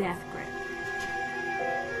in a death grip.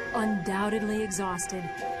 Undoubtedly exhausted,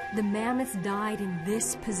 the mammoths died in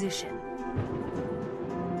this position,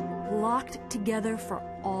 locked together for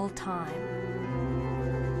all time.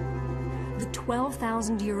 The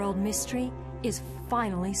 12,000-year-old mystery is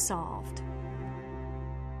finally solved.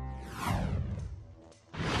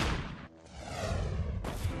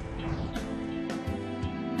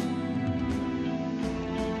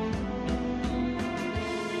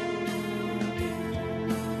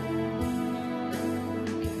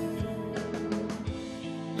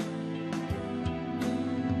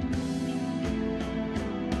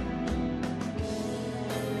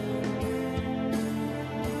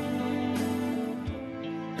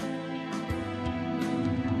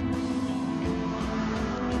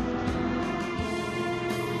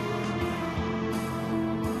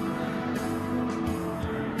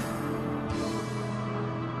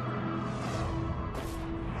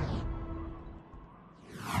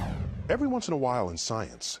 Every once in a while in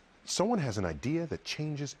science, someone has an idea that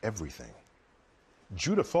changes everything.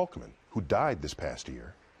 Judah Folkman, who died this past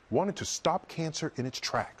year, wanted to stop cancer in its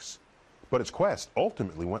tracks, but its quest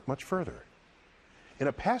ultimately went much further. In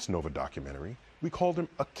a past NOVA documentary, we called him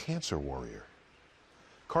a cancer warrior.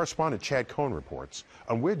 Correspondent Chad Cohn reports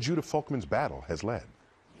on where Judah Folkman's battle has led.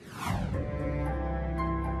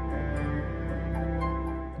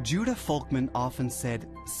 Judah Folkman often said,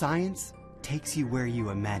 "Science takes you where you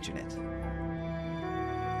imagine it."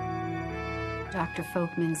 Dr.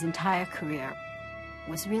 Folkman's entire career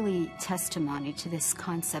was really testimony to this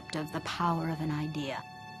concept of the power of an idea.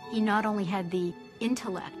 He not only had the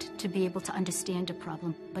intellect to be able to understand a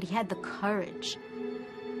problem, but he had the courage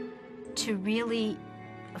to really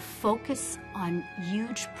focus on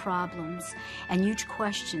huge problems and huge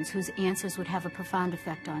questions whose answers would have a profound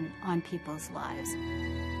effect on people's lives.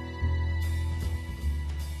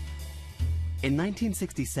 In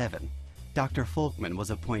 1967, Dr. Folkman was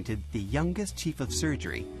appointed the youngest chief of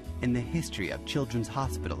surgery in the history of Children's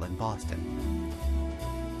Hospital in Boston.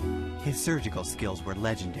 His surgical skills were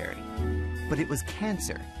legendary, but it was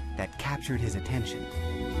cancer that captured his attention.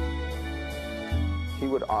 He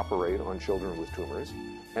would operate on children with tumors,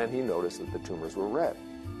 and he noticed that the tumors were red.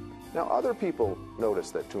 Now, other people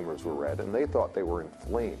noticed that tumors were red, and they thought they were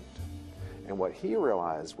inflamed. And what he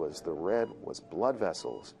realized was the red was blood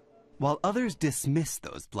vessels. While others dismissed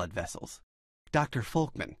those blood vessels, Dr.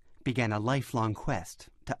 Folkman began a lifelong quest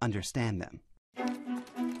to understand them.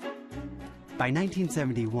 By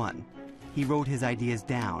 1971, he wrote his ideas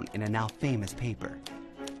down in a now famous paper.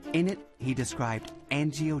 In it, he described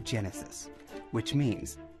angiogenesis, which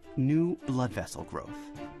means new blood vessel growth.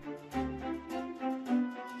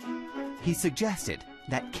 He suggested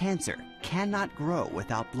that cancer cannot grow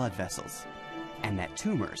without blood vessels, and that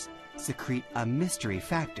tumors secrete a mystery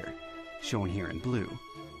factor, shown here in blue,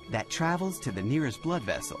 that travels to the nearest blood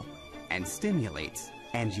vessel and stimulates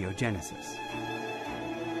angiogenesis.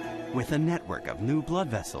 With a network of new blood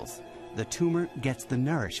vessels, the tumor gets the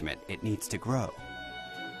nourishment it needs to grow.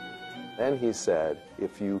 Then he said,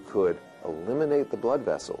 if you could eliminate the blood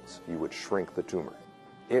vessels, you would shrink the tumor.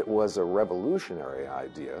 It was a revolutionary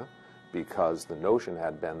idea because the notion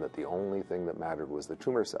had been that the only thing that mattered was the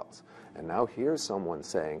tumor cells. And now here's someone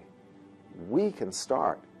saying, we can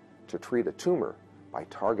start to treat a tumor by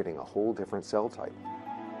targeting a whole different cell type.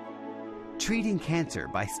 Treating cancer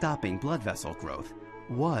by stopping blood vessel growth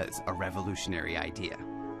was a revolutionary idea.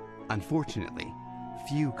 Unfortunately,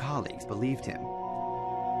 few colleagues believed him.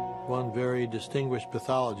 One very distinguished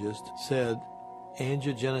pathologist said,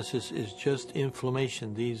 angiogenesis is just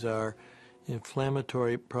inflammation. These are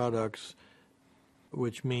inflammatory products,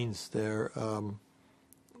 which means they're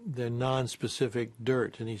non-specific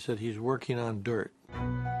dirt. And he said he's working on dirt.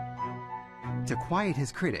 To quiet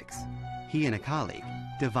his critics, he and a colleague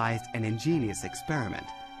devised an ingenious experiment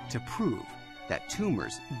to prove that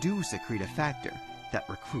tumors do secrete a factor that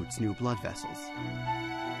recruits new blood vessels.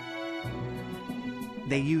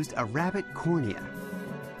 They used a rabbit cornea.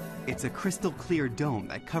 It's a crystal clear dome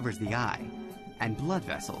that covers the eye, and blood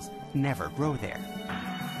vessels never grow there.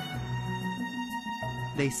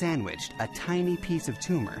 They sandwiched a tiny piece of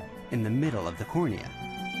tumor in the middle of the cornea.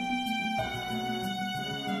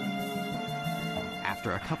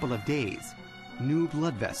 After a couple of days, new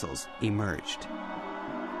blood vessels emerged.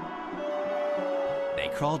 They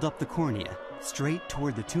crawled up the cornea straight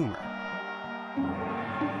toward the tumor.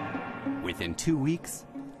 Within 2 weeks,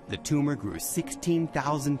 the tumor grew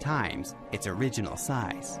 16,000 times its original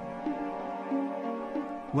size.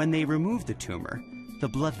 When they removed the tumor, the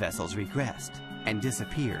blood vessels regressed and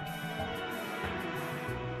disappeared.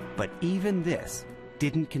 But even this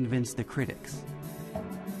didn't convince the critics.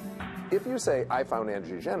 If you say, I found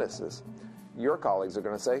angiogenesis, your colleagues are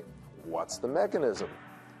going to say, what's the mechanism?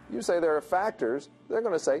 You say there are factors, they're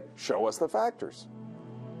going to say, show us the factors.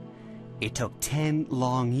 It took 10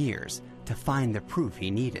 long years to find the proof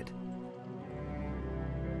he needed.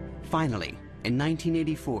 Finally, in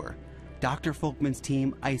 1984, Dr. Folkman's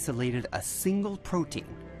team isolated a single protein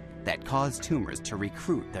that caused tumors to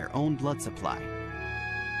recruit their own blood supply.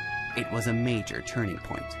 It was a major turning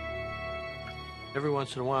point. Every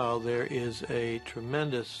once in a while, there is a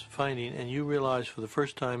tremendous finding, and you realize for the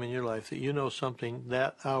first time in your life that you know something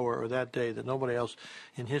that hour or that day that nobody else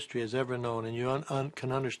in history has ever known, and you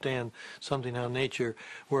can understand something, how nature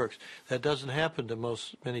works. That doesn't happen to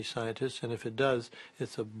many scientists, and if it does,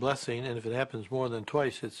 it's a blessing, and if it happens more than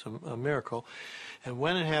twice, it's a miracle. And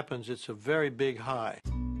when it happens, it's a very big high.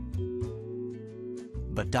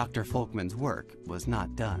 But Dr. Folkman's work was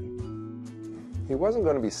not done. He wasn't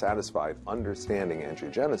going to be satisfied understanding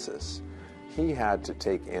angiogenesis. He had to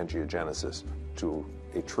take angiogenesis to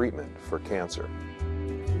a treatment for cancer.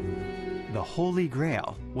 The Holy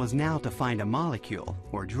Grail was now to find a molecule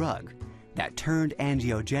or drug that turned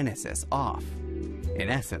angiogenesis off. In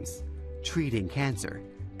essence, treating cancer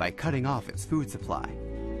by cutting off its food supply.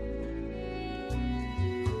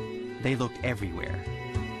 They looked everywhere.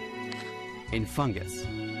 In fungus,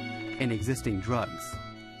 in existing drugs,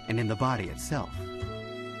 and in the body itself.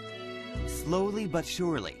 Slowly but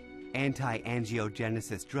surely,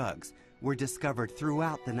 anti-angiogenesis drugs were discovered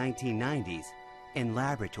throughout the 1990s in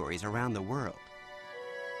laboratories around the world.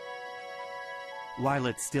 While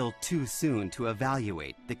it's still too soon to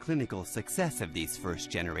evaluate the clinical success of these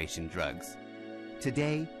first-generation drugs,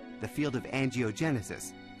 today the field of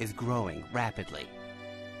angiogenesis is growing rapidly.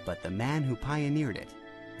 But the man who pioneered it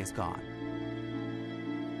is gone.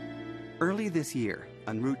 Early this year,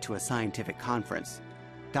 en route to a scientific conference,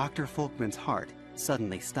 Dr. Folkman's heart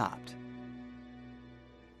suddenly stopped.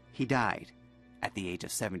 He died at the age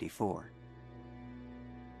of 74.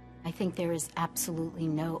 I think there is absolutely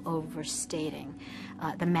no overstating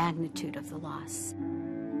the magnitude of the loss.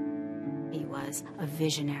 He was a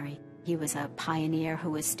visionary. He was a pioneer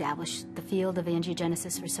who established the field of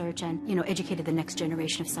angiogenesis research and, educated the next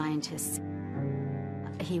generation of scientists.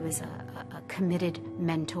 He was a committed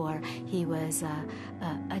mentor. He was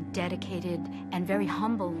a dedicated and very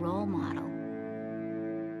humble role model.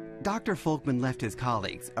 Dr. Folkman left his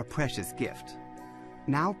colleagues a precious gift.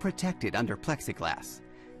 Now protected under plexiglass,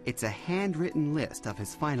 it's a handwritten list of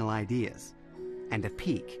his final ideas and a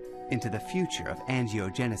peek into the future of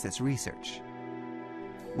angiogenesis research,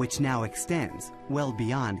 which now extends well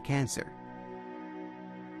beyond cancer.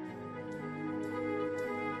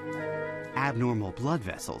 Abnormal blood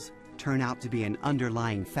vessels turn out to be an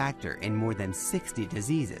underlying factor in more than 60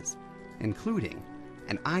 diseases, including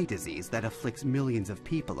an eye disease that afflicts millions of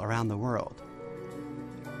people around the world.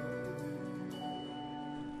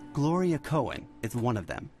 Gloria Cohen is one of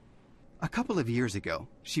them. A couple of years ago,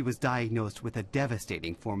 she was diagnosed with a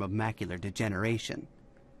devastating form of macular degeneration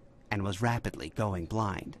and was rapidly going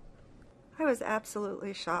blind. I was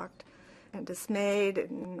absolutely shocked and dismayed,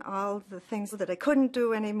 and all the things that I couldn't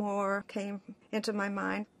do anymore came into my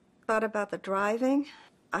mind. Thought about the driving.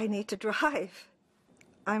 I need to drive.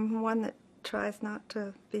 I'm one that tries not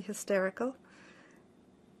to be hysterical,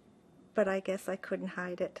 but I guess I couldn't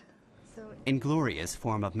hide it. In Gloria's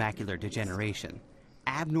form of macular degeneration,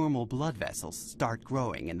 abnormal blood vessels start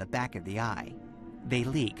growing in the back of the eye. They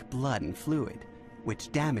leak blood and fluid,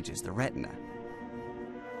 which damages the retina.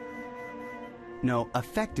 No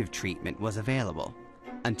effective treatment was available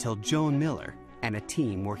until Joan Miller and a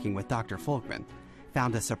team working with Dr. Folkman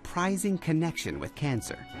found a surprising connection with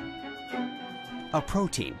cancer. A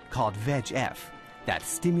protein called VEGF that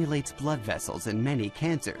stimulates blood vessels in many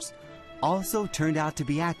cancers also turned out to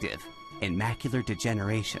be active in macular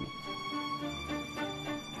degeneration.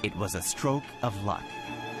 It was a stroke of luck,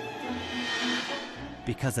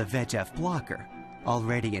 because a VEGF blocker,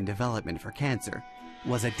 already in development for cancer,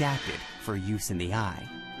 was adapted for use in the eye.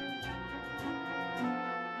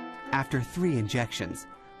 After 3 injections,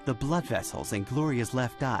 the blood vessels in Gloria's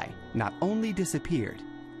left eye not only disappeared,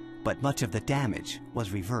 but much of the damage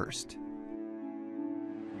was reversed.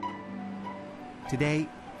 Today,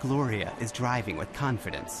 Gloria is driving with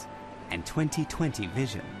confidence and 20/20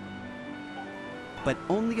 vision. But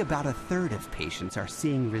only about a third of patients are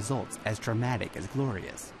seeing results as dramatic as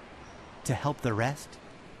Gloria's. To help the rest,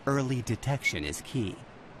 early detection is key.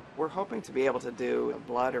 We're hoping to be able to do a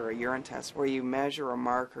blood or a urine test where you measure a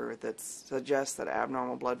marker that suggests that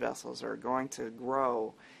abnormal blood vessels are going to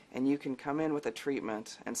grow, and you can come in with a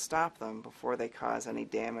treatment and stop them before they cause any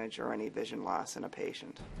damage or any vision loss in a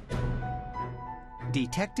patient.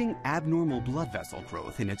 Detecting abnormal blood vessel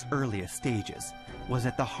growth in its earliest stages was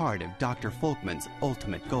at the heart of Dr. Folkman's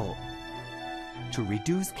ultimate goal: to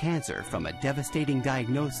reduce cancer from a devastating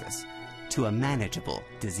diagnosis to a manageable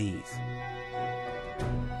disease.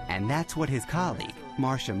 And that's what his colleague,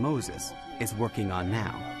 Marcia Moses, is working on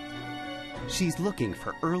now. She's looking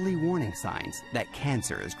for early warning signs that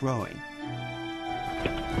cancer is growing.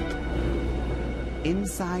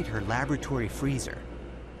 Inside her laboratory freezer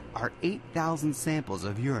are 8,000 samples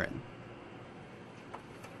of urine.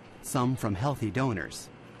 Some from healthy donors,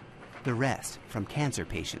 the rest from cancer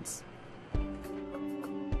patients.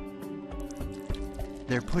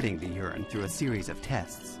 They're putting the urine through a series of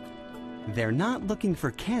tests. They're not looking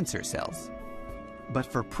for cancer cells, but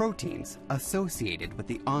for proteins associated with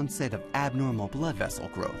the onset of abnormal blood vessel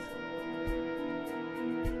growth.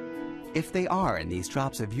 If they are in these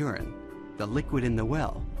drops of urine, the liquid in the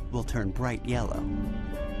well will turn bright yellow.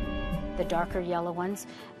 The darker yellow ones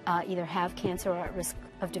either have cancer or are at risk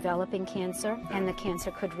of developing cancer, and the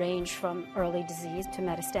cancer could range from early disease to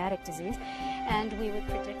metastatic disease, and we would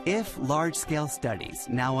predict... If large-scale studies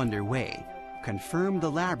now underway confirm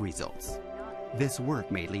the lab results, this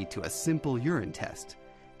work may lead to a simple urine test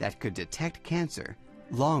that could detect cancer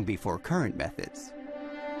long before current methods.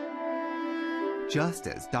 Just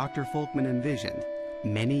as Dr. Folkman envisioned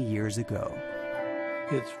many years ago.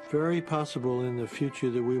 It's very possible in the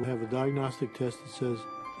future that we will have a diagnostic test that says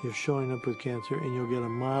you're showing up with cancer and you'll get a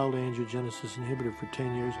mild angiogenesis inhibitor for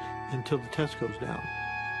 10 years until the test goes down.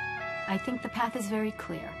 I think the path is very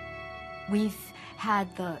clear. We've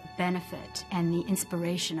had the benefit and the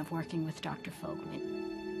inspiration of working with Dr.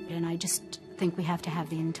 Folkman, and I just think we have to have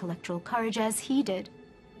the intellectual courage, as he did,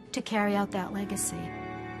 to carry out that legacy.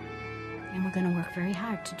 And we're going to work very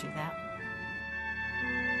hard to do that.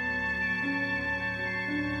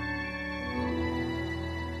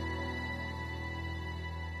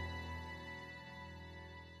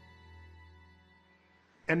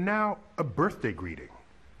 And now, a birthday greeting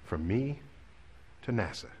from me to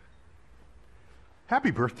NASA. Happy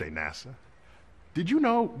birthday, NASA. Did you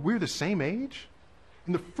know we're the same age?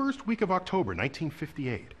 In the first week of October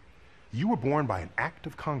 1958, you were born by an act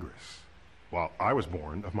of Congress, while I was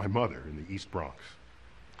born of my mother in the East Bronx.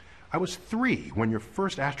 I was 3 when your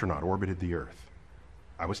first astronaut orbited the Earth.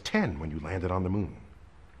 I was 10 when you landed on the moon.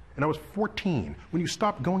 And I was 14 when you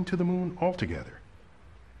stopped going to the moon altogether.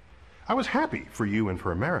 I was happy for you and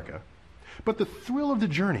for America, but the thrill of the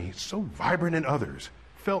journey, so vibrant in others,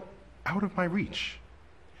 felt out of my reach.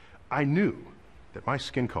 I knew that my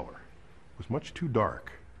skin color was much too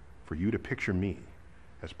dark for you to picture me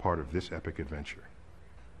as part of this epic adventure.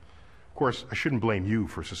 Of course, I shouldn't blame you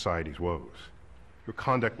for society's woes. Your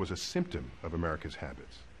conduct was a symptom of America's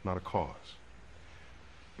habits, not a cause.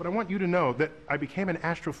 But I want you to know that I became an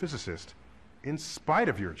astrophysicist in spite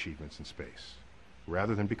of your achievements in space,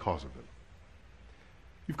 rather than because of them.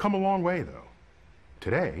 You've come a long way, though.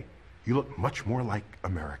 Today, you look much more like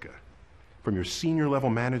America, from your senior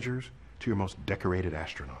level managers to your most decorated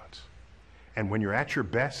astronauts. And when you're at your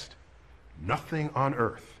best, nothing on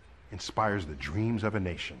Earth inspires the dreams of a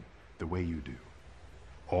nation the way you do.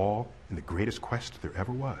 All in the greatest quest there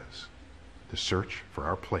ever was, the search for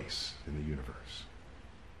our place in the universe.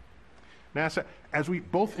 NASA, as we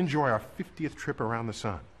both enjoy our 50th trip around the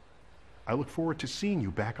sun, I look forward to seeing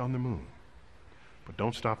you back on the moon. But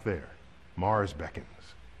don't stop there. Mars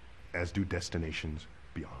beckons, as do destinations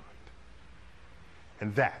beyond.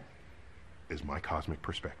 And that is my cosmic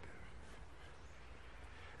perspective.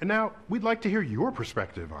 And now, we'd like to hear your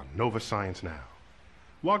perspective on Nova Science Now.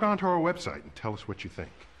 Log on to our website and tell us what you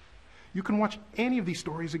think. You can watch any of these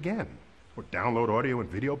stories again, or download audio and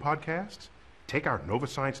video podcasts, take our Nova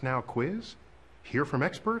Science Now quiz, hear from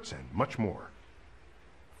experts, and much more.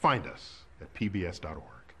 Find us at pbs.org.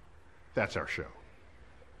 That's our show.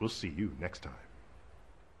 We'll see you next time.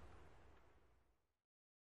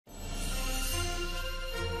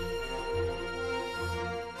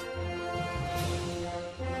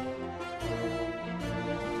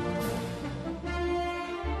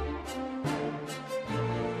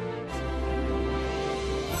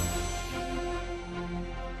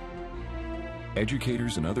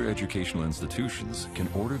 Educators and other educational institutions can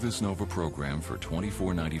order this NOVA program for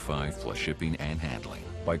 $24.95 plus shipping and handling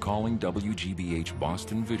by calling WGBH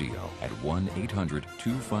Boston Video at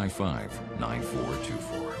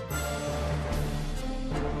 1-800-255-9424.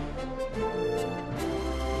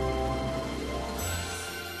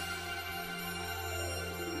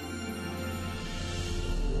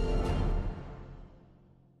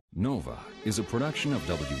 NOVA is a production of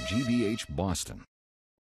WGBH Boston.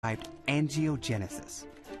 Angiogenesis,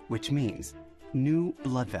 which means new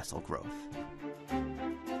blood vessel growth.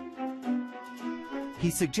 He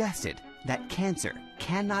suggested that cancer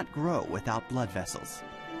cannot grow without blood vessels,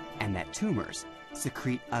 and that tumors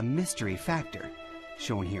secrete a mystery factor,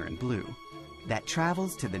 shown here in blue, that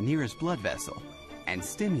travels to the nearest blood vessel and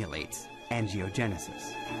stimulates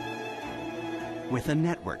angiogenesis. With a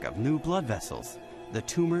network of new blood vessels, the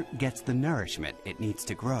tumor gets the nourishment it needs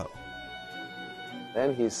to grow.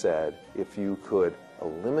 Then he said, if you could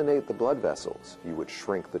eliminate the blood vessels, you would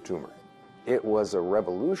shrink the tumor. It was a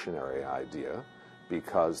revolutionary idea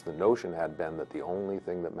because the notion had been that the only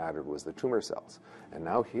thing that mattered was the tumor cells. And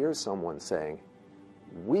now here's someone saying,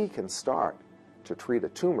 we can start to treat a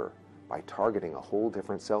tumor by targeting a whole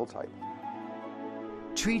different cell type.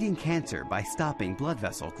 Treating cancer by stopping blood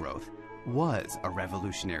vessel growth was a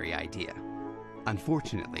revolutionary idea.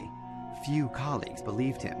 Unfortunately, few colleagues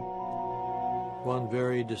believed him. One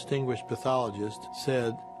very distinguished pathologist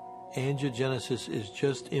said, angiogenesis is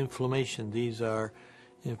just inflammation. These are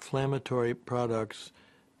inflammatory products,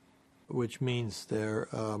 which means they're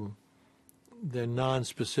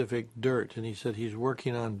non-specific dirt. And he said he's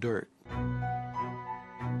working on dirt.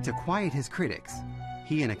 To quiet his critics,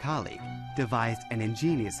 he and a colleague devised an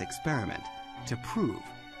ingenious experiment to prove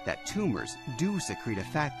that tumors do secrete a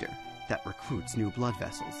factor that recruits new blood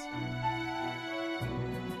vessels.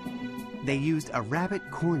 They used a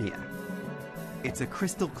rabbit cornea. It's a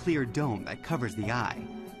crystal clear dome that covers the eye,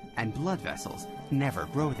 and blood vessels never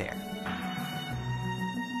grow there.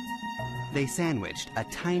 They sandwiched a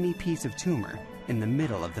tiny piece of tumor in the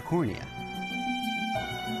middle of the cornea.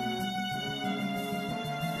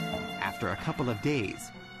 After a couple of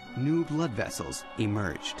days, new blood vessels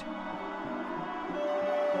emerged.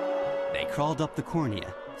 They crawled up the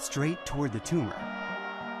cornea straight toward the tumor.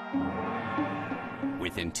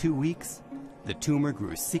 Within 2 weeks, the tumor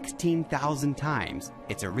grew 16,000 times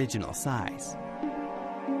its original size.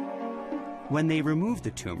 When they removed the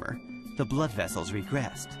tumor, the blood vessels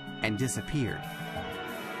regressed and disappeared.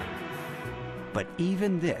 But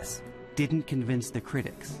even this didn't convince the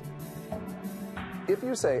critics. If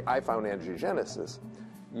you say, I found angiogenesis,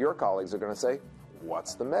 your colleagues are going to say,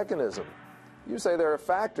 what's the mechanism? You say there are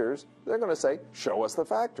factors, they're going to say, show us the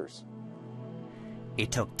factors.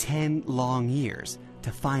 It took 10 long years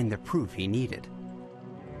to find the proof he needed.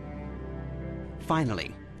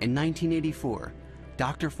 Finally, in 1984,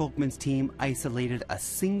 Dr. Folkman's team isolated a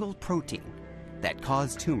single protein that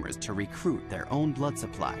caused tumors to recruit their own blood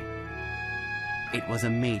supply. It was a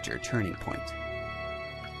major turning point.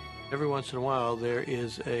 Every once in a while there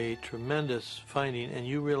is a tremendous finding, and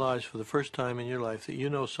you realize for the first time in your life that you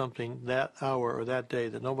know something that hour or that day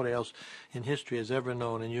that nobody else in history has ever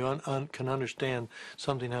known, and you can understand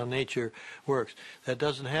something, how nature works. That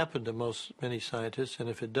doesn't happen to many scientists, and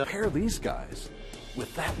if it does... Pair these guys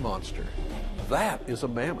with that monster. That is a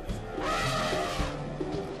mammoth.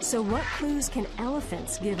 So what clues can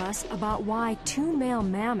elephants give us about why two male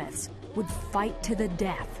mammoths would fight to the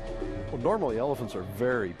death? Well, normally elephants are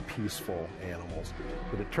very peaceful animals,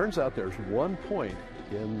 but it turns out there's one point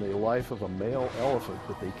in the life of a male elephant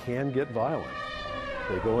that they can get violent.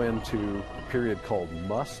 They go into a period called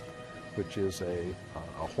must, which is a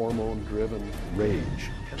hormone-driven rage,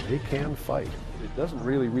 and they can fight. It doesn't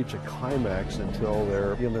really reach a climax until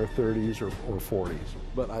they're in their 30s or 40s.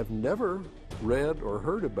 But I've never read or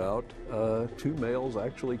heard about two males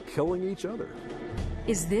actually killing each other.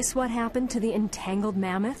 Is this what happened to the entangled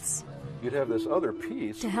mammoths? You'd have this other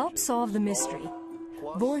piece. To help solve the mystery,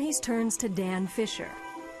 Voorhees turns to Dan Fisher,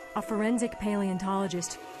 a forensic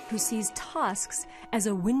paleontologist who sees tusks as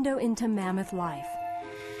a window into mammoth life.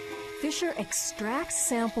 Fisher extracts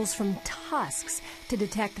samples from tusks to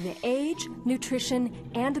detect the age, nutrition,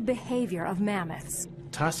 and behavior of mammoths.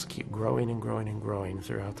 Tusks keep growing and growing and growing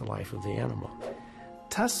throughout the life of the animal.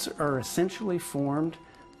 Tusks are essentially formed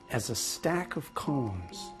as a stack of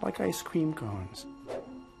cones, like ice cream cones.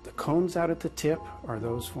 The cones out at the tip are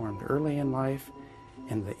those formed early in life,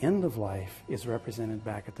 and the end of life is represented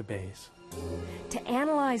back at the base. To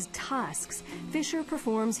analyze tusks, Fisher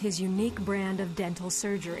performs his unique brand of dental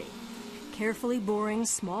surgery, carefully boring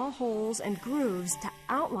small holes and grooves to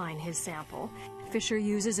outline his sample. Fisher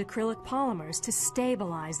uses acrylic polymers to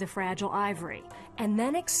stabilize the fragile ivory, and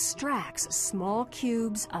then extracts small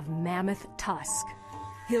cubes of mammoth tusk.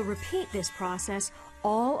 He'll repeat this process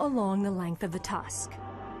all along the length of the tusk.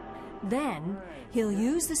 Then, he'll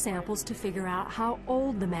use the samples to figure out how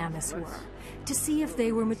old the mammoths were, to see if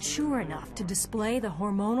they were mature enough to display the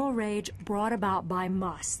hormonal rage brought about by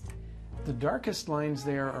must. The darkest lines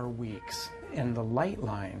there are weeks, and the light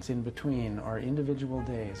lines in between are individual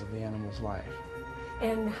days of the animal's life.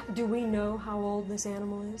 And do we know how old this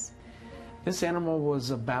animal is? This animal was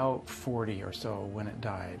about 40 or so when it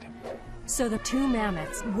died. So the two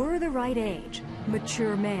mammoths were the right age,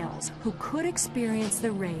 mature males who could experience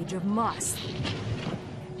the rage of must.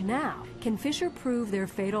 Now, can Fisher prove their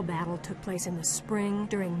fatal battle took place in the spring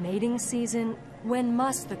during mating season when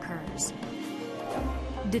must occurs?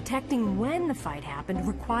 Detecting when the fight happened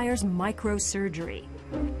requires microsurgery.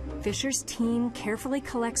 Fisher's team carefully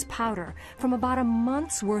collects powder from about a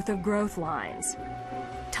month's worth of growth lines.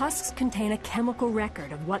 Tusks contain a chemical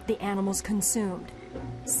record of what the animals consumed,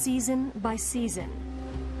 season by season.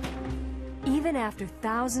 Even after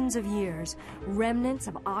thousands of years, remnants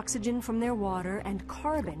of oxygen from their water and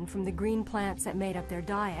carbon from the green plants that made up their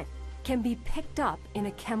diet can be picked up in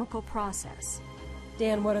a chemical process.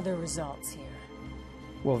 Dan, what are the results here?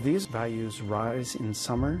 Well, these values rise in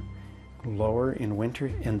summer, lower in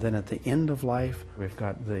winter, and then at the end of life, we've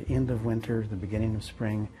got the end of winter, the beginning of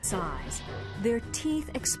spring. Size. Their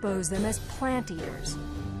teeth expose them as plant eaters.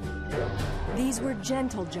 These were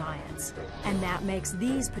gentle giants, and that makes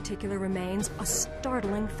these particular remains a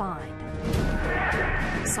startling find.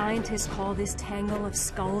 Scientists call this tangle of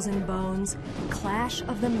skulls and bones Clash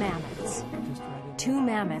of the Mammoths. Two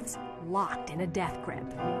mammoths locked in a death grip.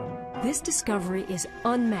 This discovery is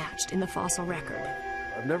unmatched in the fossil record.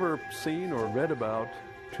 I've never seen or read about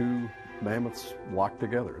two mammoths locked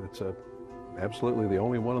together. It's absolutely the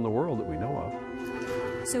only one in the world that we know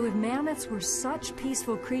of. So if mammoths were such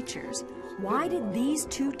peaceful creatures, why did these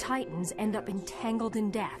two titans end up entangled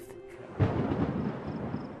in death?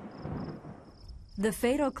 The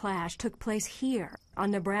fatal clash took place here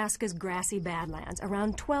on Nebraska's grassy badlands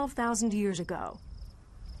around 12,000 years ago.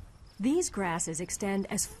 These grasses extend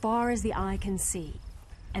as far as the eye can see,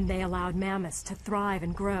 and they allowed mammoths to thrive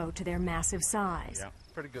and grow to their massive size. Yeah,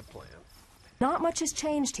 pretty good plan. Not much has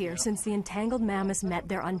changed here since the entangled mammoths met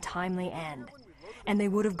their untimely end. and they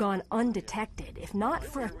would have gone undetected if not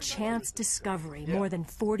for a chance discovery more than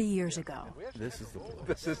 40 years ago. This is the place.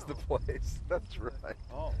 This is the place. That's right.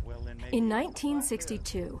 In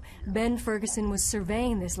 1962, Ben Ferguson was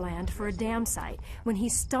surveying this land for a dam site when he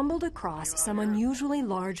stumbled across some unusually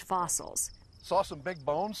large fossils. Saw some big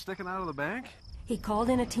bones sticking out of the bank? He called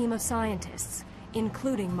in a team of scientists,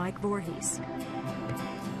 including Mike Voorhees.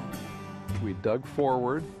 We dug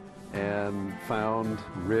forward and found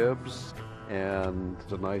ribs and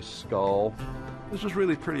a nice skull. This was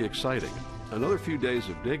really pretty exciting. Another few days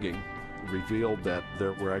of digging revealed that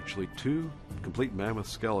there were actually 2 complete mammoth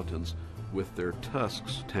skeletons with their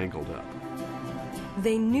tusks tangled up.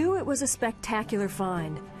 They knew it was a spectacular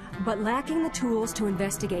find, but lacking the tools to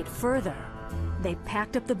investigate further, they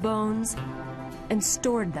packed up the bones and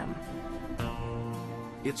stored them.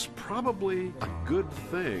 It's probably a good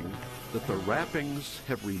thing that the wrappings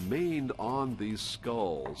have remained on these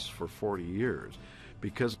skulls for 40 years,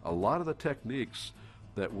 because a lot of the techniques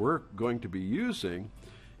that we're going to be using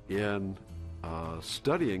in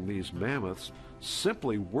studying these mammoths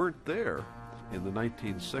simply weren't there in the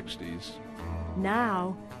 1960s.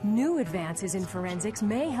 Now, new advances in forensics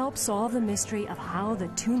may help solve the mystery of how the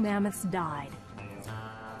 2 mammoths died.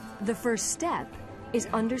 The first step is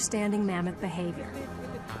understanding mammoth behavior.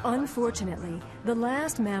 Unfortunately, the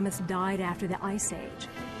last mammoths died after the Ice Age,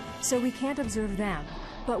 so we can't observe them,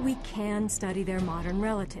 but we can study their modern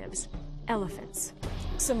relatives, elephants.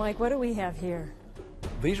 So, Mike, what do we have here?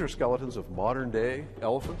 These are skeletons of modern-day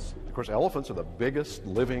elephants. Of course, elephants are the biggest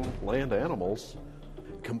living land animals.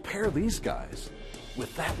 Compare these guys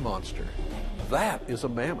with that monster. That is a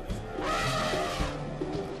mammoth.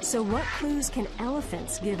 So what clues can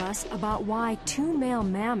elephants give us about why 2 male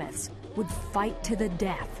mammoths would fight to the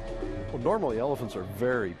death? Well, normally elephants are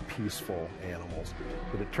very peaceful animals,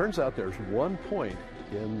 but it turns out there's one point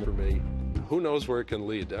in for me. Who knows where it can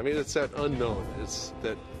lead? I mean, it's that unknown. It's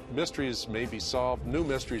that mysteries may be solved, new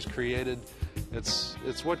mysteries created.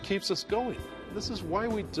 It's what keeps us going. This is why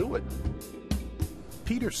we do it.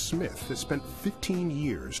 Peter Smith has spent 15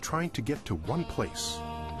 years trying to get to one place.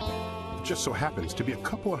 It just so happens to be a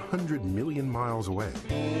couple of 100 million miles away.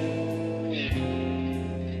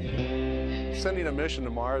 Sending a mission to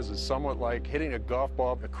Mars is somewhat like hitting a golf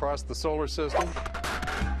ball across the solar system.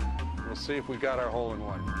 We'll see if we got our hole in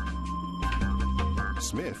one.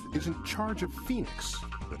 Smith is in charge of Phoenix,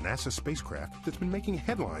 the NASA spacecraft that's been making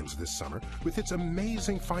headlines this summer with its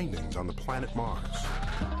amazing findings on the planet Mars.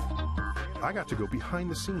 I got to go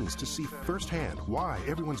behind the scenes to see firsthand why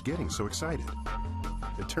everyone's getting so excited.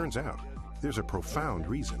 It turns out there's a profound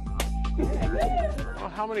reason.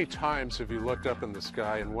 Well, how many times have you looked up in the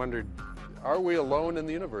sky and wondered, are we alone in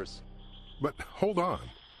the universe? But hold on.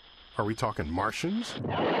 Are we talking Martians?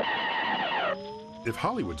 If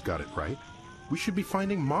Hollywood's got it right, we should be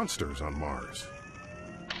finding monsters on Mars.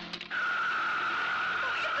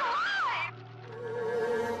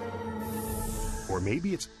 Or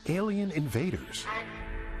maybe it's alien invaders.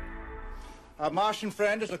 Our Martian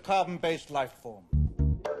friend is a carbon-based life form.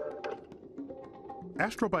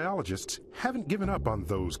 Astrobiologists haven't given up on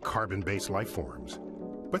those carbon-based life forms,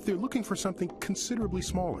 but they're looking for something considerably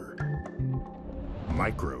smaller.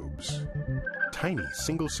 Microbes. Tiny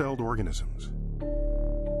single-celled organisms.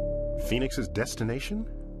 Phoenix's destination?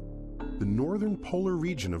 The northern polar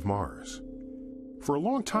region of Mars. For a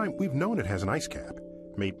long time, we've known it has an ice cap,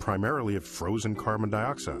 made primarily of frozen carbon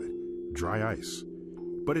dioxide, dry ice.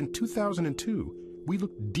 But in 2002, we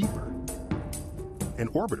looked deeper. An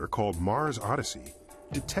orbiter called Mars Odyssey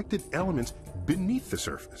detected elements beneath the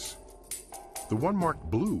surface. The one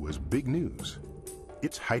marked blue was big news.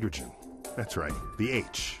 It's hydrogen. That's right, the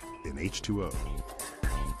H in H2O.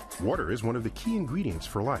 Water is one of the key ingredients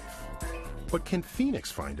for life. But can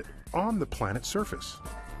Phoenix find it on the planet's surface?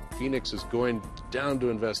 Phoenix is going down to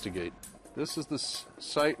investigate. This is the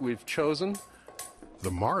site we've chosen.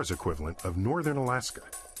 The Mars equivalent of northern Alaska.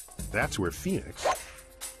 That's where Phoenix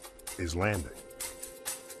is landing.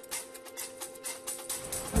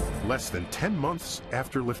 Less than 10 months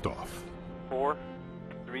after liftoff. 4,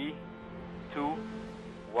 3, 2,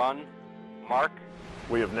 1, mark.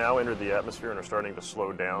 We have now entered the atmosphere and are starting to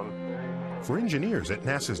slow down. For engineers at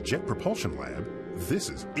NASA's Jet Propulsion Lab, this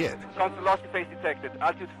is it. Constant velocity phase detected.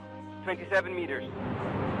 Altitude 27 meters.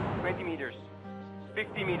 20 meters.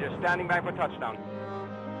 50 meters. Standing by for touchdown.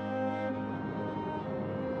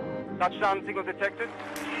 Touchdown signal detected.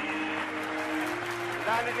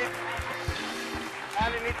 Landing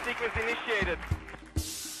sequence initiated.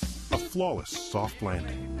 A flawless soft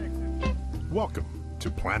landing. Welcome to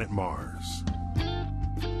planet Mars.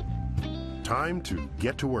 Time to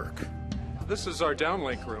get to work. This is our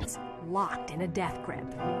downlink room. locked in a death grip.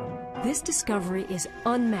 This discovery is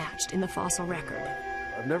unmatched in the fossil record.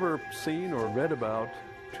 I've never seen or read about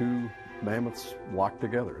two mammoths locked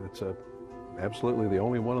together. It's absolutely the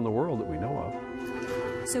only one in the world that we know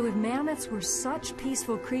of. So if mammoths were such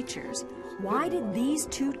peaceful creatures, why did these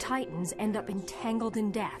two titans end up entangled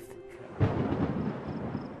in death?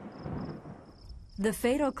 The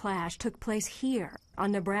fatal clash took place here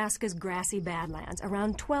on Nebraska's grassy badlands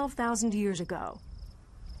around 12,000 years ago.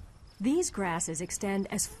 These grasses extend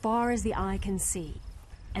as far as the eye can see,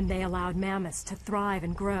 and they allowed mammoths to thrive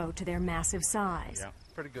and grow to their massive size. Yeah,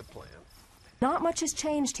 pretty good plan. Not much has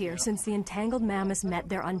changed here since the entangled mammoths met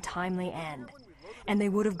their untimely end. And they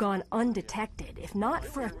would have gone undetected if not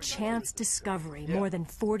for a chance discovery more than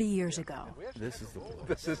 40 years ago. This is the place.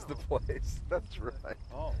 This is the place. That's right.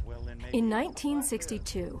 In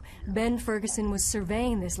 1962, Ben Ferguson was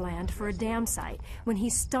surveying this land for a dam site when he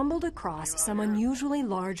stumbled across some unusually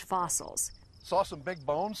large fossils. Saw some big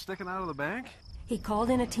bones sticking out of the bank? He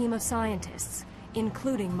called in a team of scientists,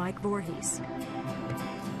 including Mike Voorhees.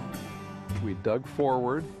 We dug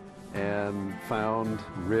forward and found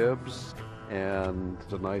ribs and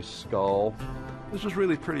a nice skull. This was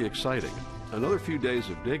really pretty exciting. Another few days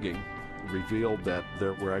of digging revealed that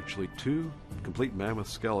there were actually two complete mammoth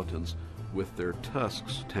skeletons with their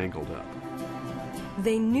tusks tangled up.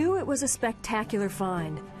 They knew it was a spectacular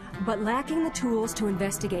find, but lacking the tools to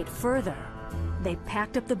investigate further, they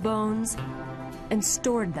packed up the bones and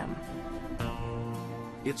stored them.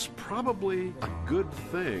 It's probably a good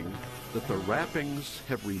thing that the wrappings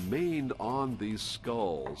have remained on these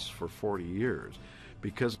skulls for 40 years,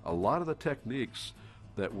 because a lot of the techniques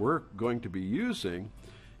that we're going to be using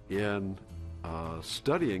in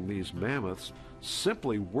studying these mammoths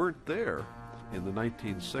simply weren't there in the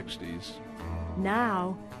 1960s.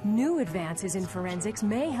 Now, new advances in forensics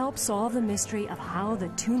may help solve the mystery of how the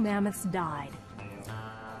two mammoths died.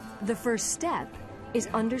 The first step is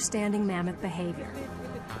understanding mammoth behavior.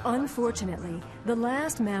 Unfortunately, the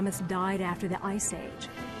last mammoths died after the Ice Age,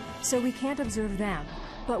 so we can't observe them,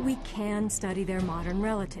 but we can study their modern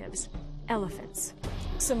relatives, elephants.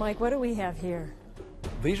 So Mike, what do we have here?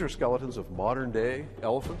 These are skeletons of modern-day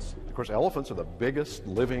elephants. Of course, elephants are the biggest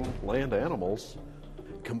living land animals.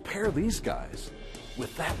 Compare these guys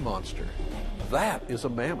with that monster. That is a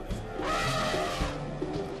mammoth.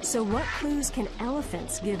 So what clues can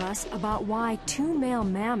elephants give us about why two male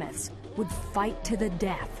mammoths would fight to the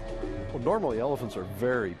death? Well, normally elephants are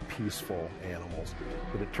very peaceful animals,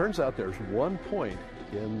 but it turns out there's one point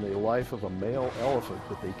in the life of a male elephant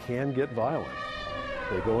that they can get violent.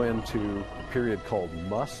 They go into a period called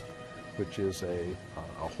must, which is a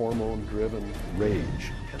hormone-driven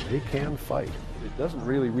rage, and they can fight. It doesn't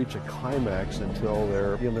really reach a climax until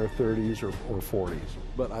they're in their 30s or 40s.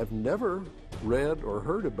 But I've never read or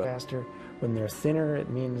heard about faster. When they're thinner, it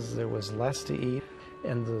means there was less to eat,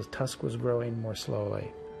 and the tusk was growing more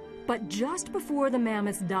slowly. But just before the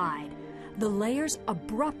mammoths died, the layers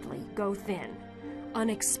abruptly go thin,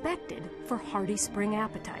 unexpected for hardy spring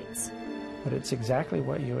appetites. But it's exactly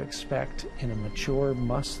what you expect in a mature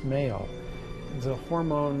musk male. The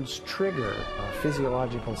hormones trigger a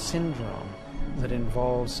physiological syndrome that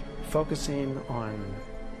involves focusing on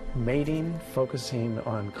mating, focusing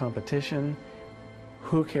on competition.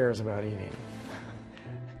 Who cares about eating?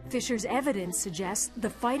 Fisher's evidence suggests the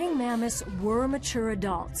fighting mammoths were mature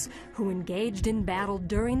adults who engaged in battle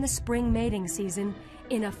during the spring mating season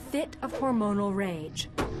in a fit of hormonal rage.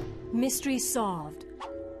 Mystery solved.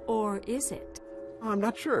 Or is it? I'm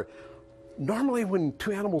not sure. Normally when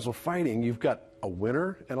two animals are fighting, you've got a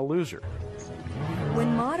winner and a loser.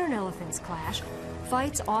 When modern elephants clash,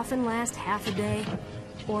 fights often last half a day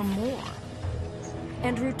or more.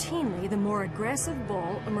 And routinely, the more aggressive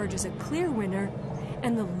bull emerges a clear winner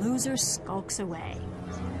and the loser skulks away.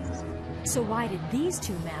 So why did these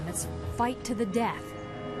two mammoths fight to the death?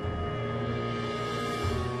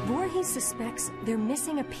 Voorhees suspects they're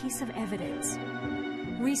missing a piece of evidence.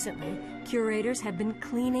 Recently, curators have been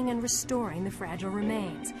cleaning and restoring the fragile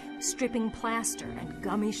remains, stripping plaster and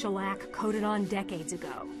gummy shellac coated on decades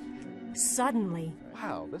ago. Suddenly,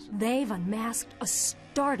 they've unmasked a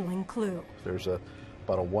startling clue. There's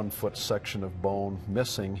about a 1-foot section of bone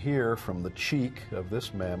missing here from the cheek of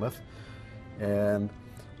this mammoth, and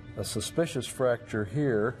a suspicious fracture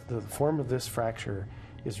here. The form of this fracture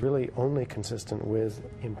is really only consistent with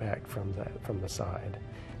impact from the side.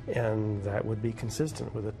 And that would be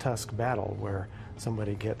consistent with a tusk battle where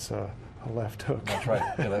somebody gets a left hook. That's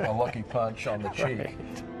right, get a lucky punch on the cheek.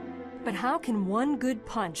 Right. But how can one good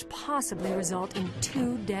punch possibly result in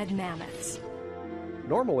two dead mammoths?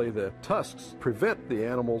 Normally the tusks prevent the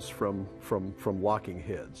animals from locking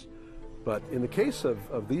heads. But in the case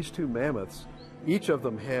of these two mammoths, each of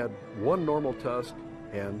them had one normal tusk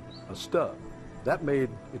and a stub. That made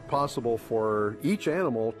it possible for each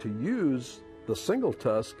animal to use the single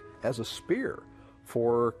tusk as a spear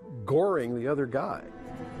for goring the other guy.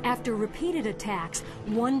 After repeated attacks,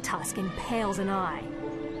 one tusk impales an eye.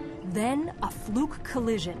 Then a fluke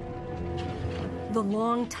collision. The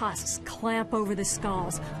long tusks clamp over the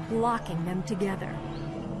skulls, locking them together.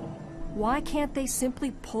 Why can't they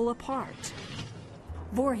simply pull apart?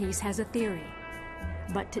 Voorhees has a theory,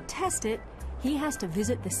 but to test it, he has to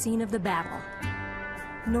visit the scene of the battle.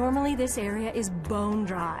 Normally this area is bone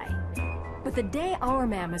dry, but the day our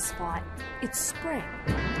mammoths fought, it's spring.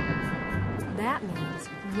 That means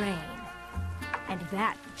rain, and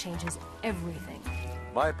that changes everything.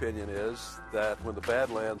 My opinion is that when the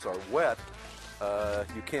Badlands are wet,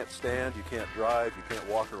 you can't stand, you can't drive, you can't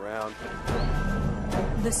walk around.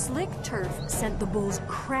 The slick turf sent the bulls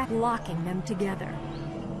locking them together.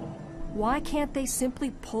 Why can't they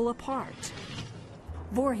simply pull apart?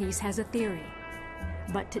 Voorhees has a theory,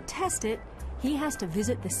 but to test it, he has to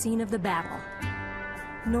visit the scene of the battle.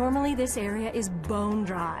 Normally this area is bone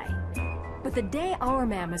dry, but the day our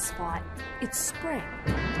mammoths fought, it's spring.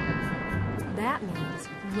 That means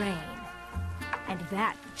rain, and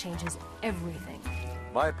that changes everything.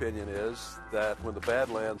 My opinion is that when the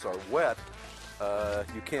Badlands are wet,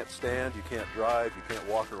 you can't stand, you can't drive, you can't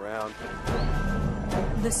walk around.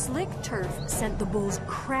 The slick turf sent the bulls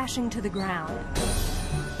crashing to the ground,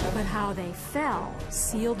 but how they fell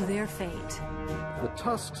sealed their fate. The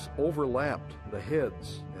tusks overlapped the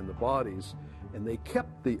heads and the bodies, and they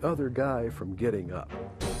kept the other guy from getting up.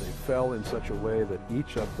 They fell in such a way that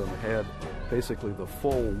each of them had basically the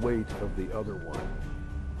full weight of the other one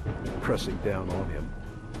pressing down on him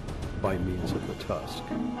by means of the tusk.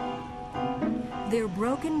 Their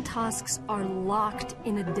broken tusks are locked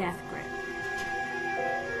in a death grip.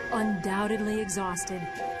 Undoubtedly exhausted,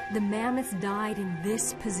 the mammoths died in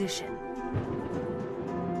this position,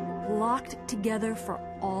 locked together for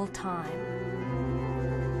all time.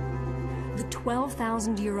 The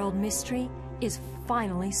 12,000-year-old mystery is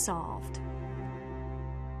finally solved.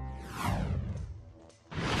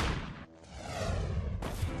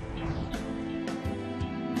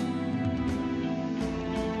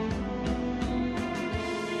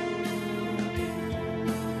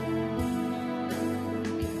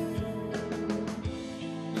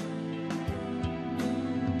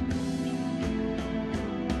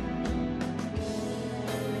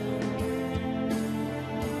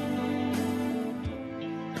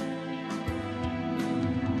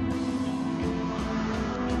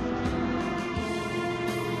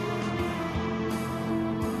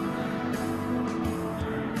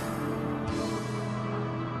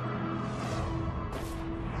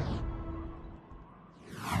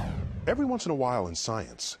 Every once in a while in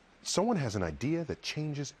science, someone has an idea that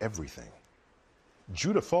changes everything.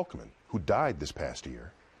 Judah Folkman, who died this past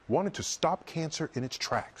year, wanted to stop cancer in its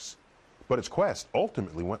tracks, but its quest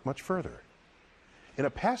ultimately went much further. In a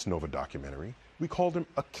past NOVA documentary, we called him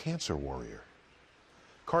a cancer warrior.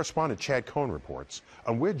 Correspondent Chad Cohn reports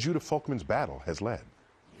on where Judah Folkman's battle has led.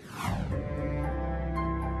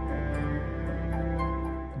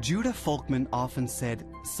 Judah Folkman often said,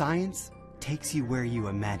 "Science takes you where you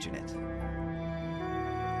imagine it."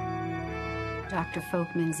 Dr.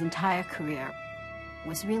 Folkman's entire career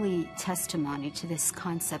was really testimony to this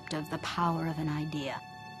concept of the power of an idea.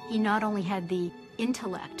 He not only had the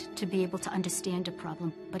intellect to be able to understand a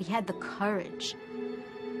problem, but he had the courage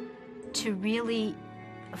to really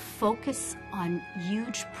focus on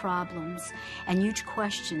huge problems and huge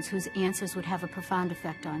questions whose answers would have a profound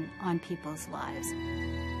effect on people's lives.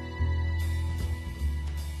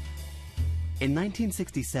 In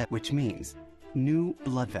 1967, which means new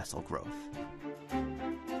blood vessel growth,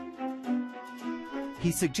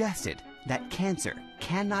 he suggested that cancer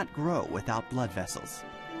cannot grow without blood vessels,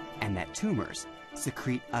 and that tumors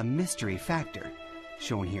secrete a mystery factor,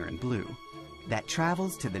 shown here in blue, that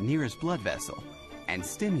travels to the nearest blood vessel and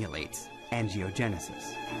stimulates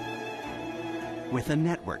angiogenesis. With a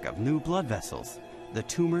network of new blood vessels, the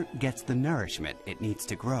tumor gets the nourishment it needs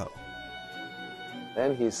to grow.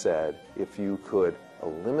 Then he said, if you could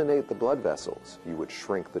eliminate the blood vessels, you would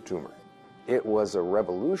shrink the tumor. It was a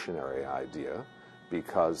revolutionary idea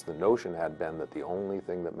because the notion had been that the only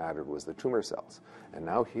thing that mattered was the tumor cells. And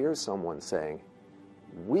now here's someone saying,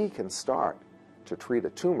 we can start to treat a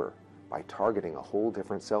tumor by targeting a whole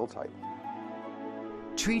different cell type.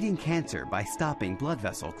 Treating cancer by stopping blood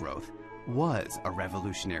vessel growth was a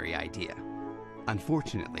revolutionary idea.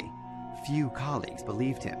 Unfortunately, few colleagues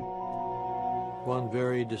believed him. One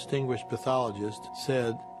very distinguished pathologist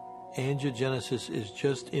said, Angiogenesis is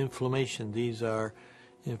just inflammation. These are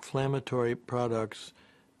inflammatory products,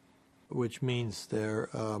 which means they're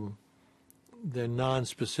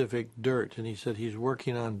non-specific dirt, and he said he's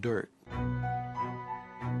working on dirt.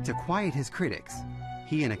 To quiet his critics,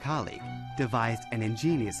 he and a colleague devised an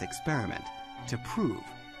ingenious experiment to prove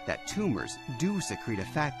that tumors do secrete a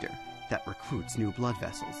factor that recruits new blood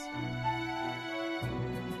vessels.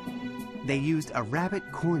 They used a rabbit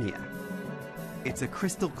cornea. It's a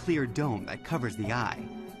crystal clear dome that covers the eye,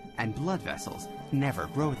 and blood vessels never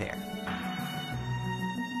grow there.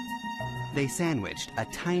 They sandwiched a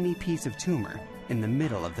tiny piece of tumor in the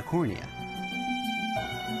middle of the cornea.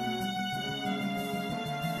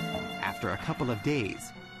 After a couple of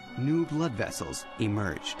days, new blood vessels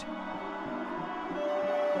emerged.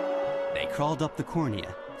 They crawled up the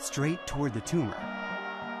cornea, straight toward the tumor.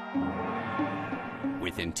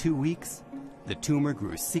 Within 2 weeks, the tumor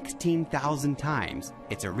grew 16,000 times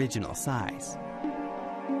its original size.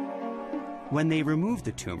 When they removed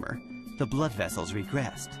the tumor, the blood vessels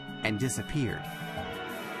regressed and disappeared.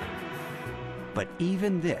 But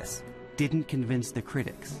even this didn't convince the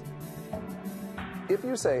critics. If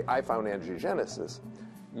you say, I found angiogenesis,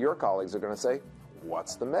 your colleagues are going to say,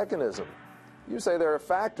 what's the mechanism? You say there are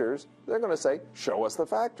factors, they're going to say, show us the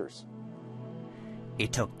factors.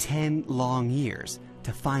 It took 10 long years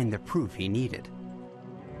to find the proof he needed.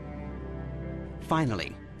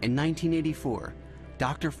 Finally, in 1984,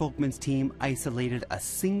 Dr. Folkman's team isolated a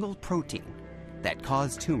single protein that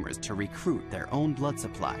caused tumors to recruit their own blood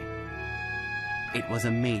supply. It was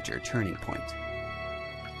a major turning point.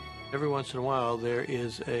 Every once in a while there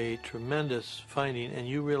is a tremendous finding, and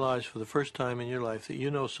you realize for the first time in your life that you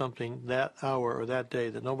know something that hour or that day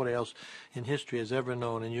that nobody else in history has ever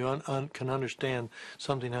known, and you can understand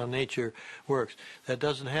something, how nature works. That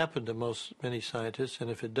doesn't happen to many scientists, and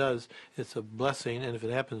if it does, it's a blessing, and if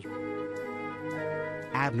it happens...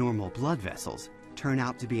 Abnormal blood vessels turn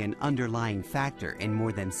out to be an underlying factor in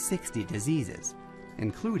more than 60 diseases,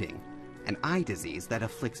 including an eye disease that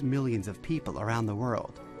afflicts millions of people around the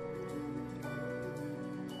world.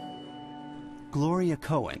 Gloria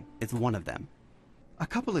Cohen is one of them. A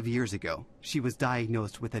couple of years ago, she was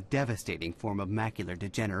diagnosed with a devastating form of macular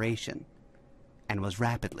degeneration and was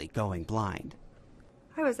rapidly going blind.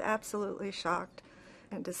 I was absolutely shocked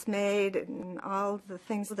and dismayed, and all the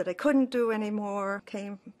things that I couldn't do anymore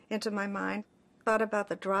came into my mind. Thought about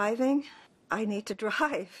the driving. I need to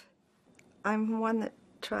drive. I'm one that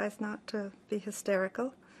tries not to be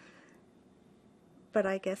hysterical, but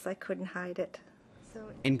I guess I couldn't hide it.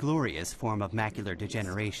 In Gloria's form of macular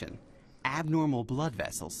degeneration, abnormal blood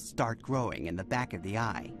vessels start growing in the back of the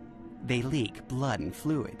eye. They leak blood and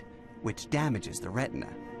fluid, which damages the retina.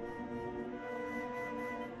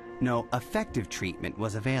 No effective treatment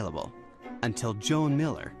was available until Joan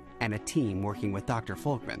Miller and a team working with Dr.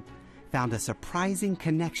 Folkman found a surprising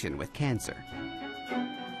connection with cancer.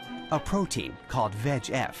 A protein called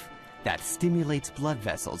VEGF that stimulates blood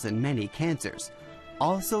vessels in many cancers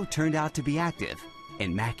also turned out to be active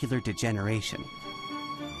in macular degeneration.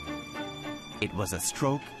 It was a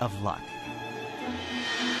stroke of luck,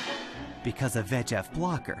 because a VEGF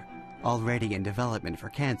blocker, already in development for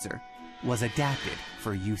cancer, was adapted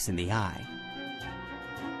for use in the eye.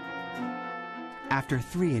 After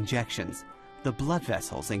 3 injections, the blood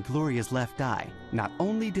vessels in Gloria's left eye not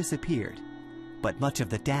only disappeared, but much of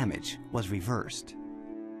the damage was reversed.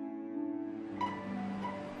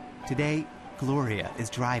 Today, Gloria is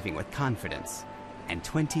driving with confidence and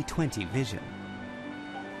 20/20 vision.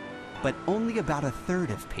 But only about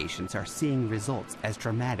 1/3 of patients are seeing results as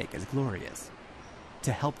dramatic as Gloria's.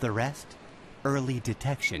 To help the rest, early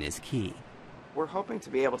detection is key. We're hoping to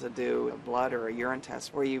be able to do a blood or a urine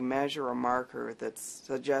test where you measure a marker that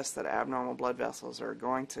suggests that abnormal blood vessels are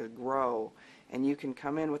going to grow, and you can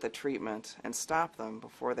come in with a treatment and stop them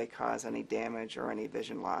before they cause any damage or any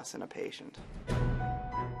vision loss in a patient.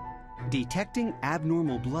 Detecting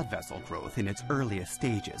abnormal blood vessel growth in its earliest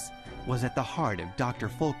stages was at the heart of Dr.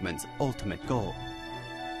 Folkman's ultimate goal: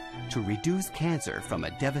 to reduce cancer from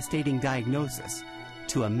a devastating diagnosis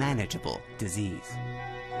to a manageable disease.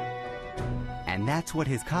 And that's what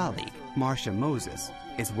his colleague, Marcia Moses,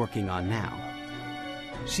 is working on now.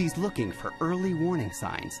 She's looking for early warning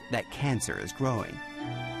signs that cancer is growing.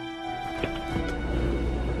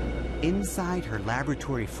 Inside her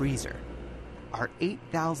laboratory freezer are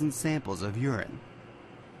 8,000 samples of urine.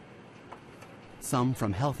 Some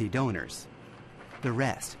from healthy donors, the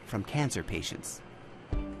rest from cancer patients.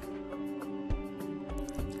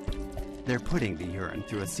 They're putting the urine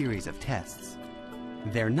through a series of tests.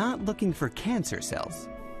 They're not looking for cancer cells,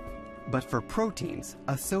 but for proteins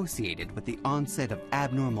associated with the onset of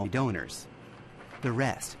abnormal donors, the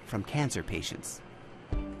rest from cancer patients.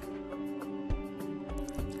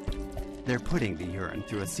 They're putting the urine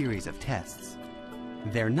through a series of tests.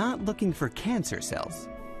 They're not looking for cancer cells,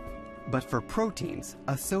 but for proteins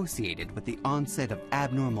associated with the onset of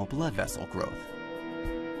abnormal blood vessel growth.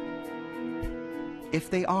 If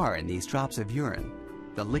they are in these drops of urine,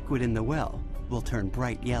 the liquid in the well will turn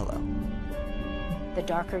bright yellow. The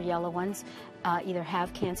darker yellow ones either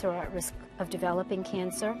have cancer or are at risk of developing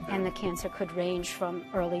cancer, and the cancer could range from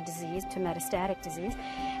early disease to metastatic disease,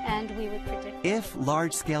 and we would predict... If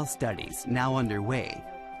large-scale studies now underway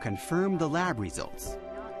confirm the lab results,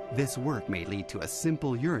 this work may lead to a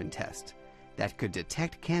simple urine test that could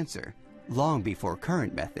detect cancer long before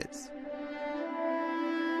current methods.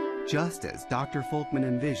 Just as Dr. Folkman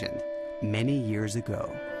envisioned many years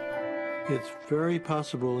ago. It's very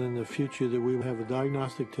possible in the future that we will have a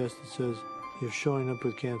diagnostic test that says you're showing up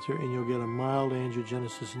with cancer and you'll get a mild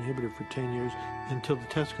angiogenesis inhibitor for 10 years until the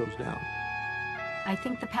test goes down. I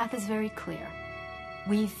think the path is very clear.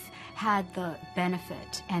 We've had the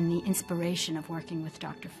benefit and the inspiration of working with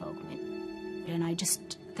Dr. Folkman, and I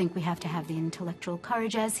just think we have to have the intellectual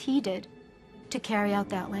courage, as he did, to carry out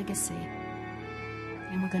that legacy.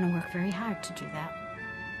 And we're going to work very hard to do that.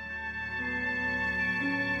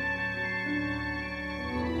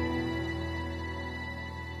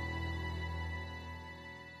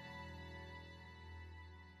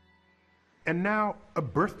 And now, a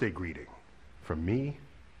birthday greeting from me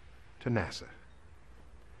to NASA.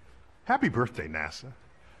 Happy birthday, NASA.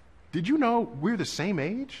 Did you know we're the same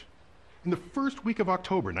age? In the first week of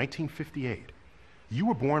October, 1958, you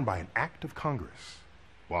were born by an act of Congress,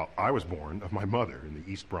 while I was born of my mother in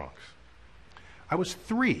the East Bronx. I was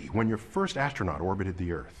 3 when your first astronaut orbited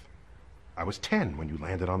the Earth. I was 10 when you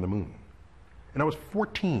landed on the moon. And I was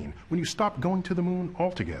 14 when you stopped going to the moon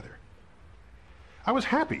altogether. I was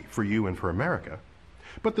happy for you and for America,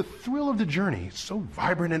 but the thrill of the journey, so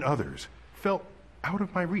vibrant in others, felt out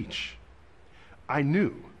of my reach. I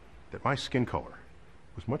knew that my skin color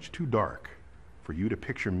was much too dark for you to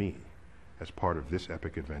picture me as part of this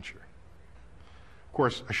epic adventure. Of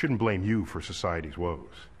course, I shouldn't blame you for society's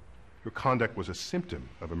woes. Your conduct was a symptom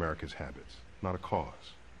of America's habits, not a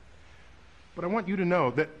cause. But I want you to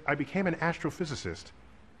know that I became an astrophysicist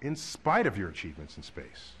in spite of your achievements in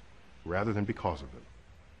space, rather than because of them.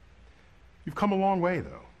 You've come a long way,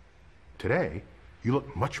 though. Today, you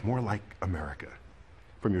look much more like America,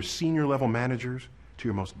 from your senior level managers to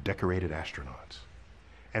your most decorated astronauts.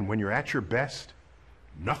 And when you're at your best,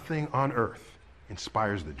 nothing on Earth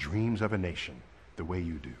inspires the dreams of a nation the way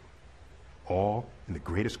you do. All in the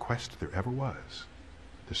greatest quest there ever was,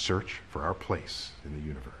 the search for our place in the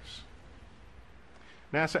universe.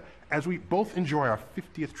 NASA, as we both enjoy our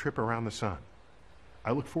 50th trip around the sun,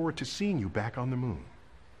 I look forward to seeing you back on the moon,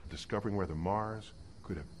 discovering whether Mars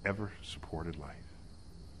could have ever supported life.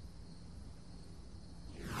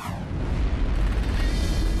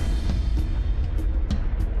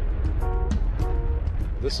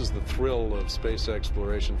 This is the thrill of space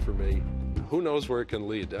exploration for me. Who knows where it can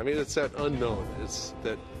lead? I mean, it's that unknown. It's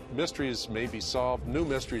that mysteries may be solved, new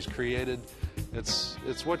mysteries created.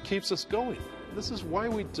 It's what keeps us going. This is why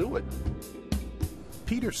we do it.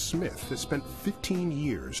 Peter Smith has spent 15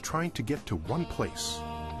 years trying to get to one place.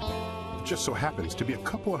 It just so happens to be a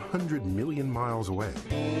couple of 100 million miles away.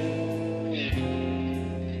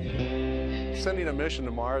 Sending a mission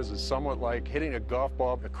to Mars is somewhat like hitting a golf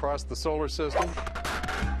ball across the solar system.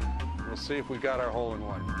 We'll see if we got our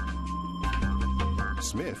hole-in-one.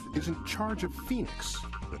 Smith is in charge of Phoenix,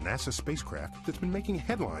 the NASA spacecraft that's been making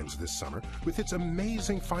headlines this summer with its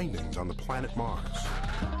amazing findings on the planet Mars.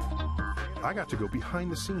 I got to go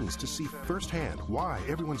behind the scenes to see firsthand why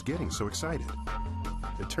everyone's getting so excited.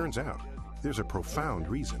 It turns out there's a profound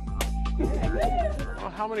reason. Well,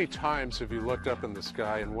 how many times have you looked up in the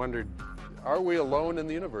sky and wondered, are we alone in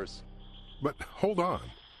the universe? But hold on.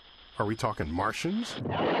 Are we talking Martians?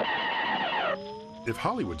 If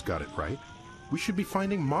Hollywood's got it right, we should be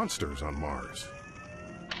finding monsters on Mars.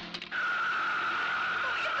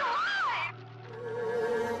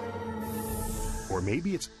 Or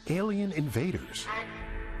maybe it's alien invaders.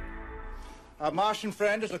 Our Martian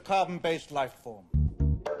friend is a carbon-based life form.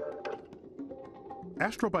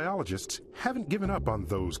 Astrobiologists haven't given up on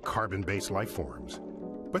those carbon-based life forms,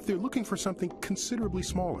 but they're looking for something considerably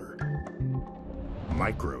smaller.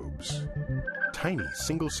 Microbes. Tiny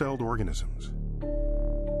single-celled organisms.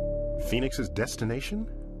 Phoenix's destination?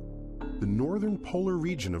 The northern polar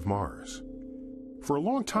region of Mars. For a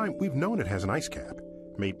long time, we've known it has an ice cap,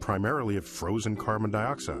 made primarily of frozen carbon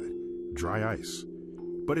dioxide, dry ice.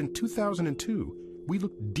 But in 2002, we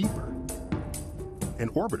looked deeper. An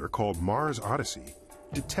orbiter called Mars Odyssey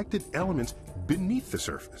detected elements beneath the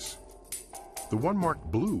surface. The one marked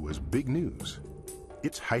blue was big news.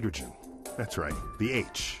 It's hydrogen. That's right, the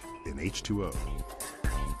H in H2O.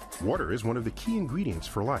 Water is one of the key ingredients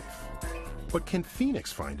for life. But can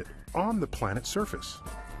Phoenix find it on the planet's surface?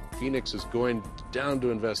 Phoenix is going down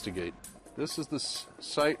to investigate. This is the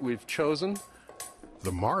site we've chosen.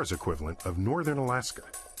 The Mars equivalent of northern Alaska.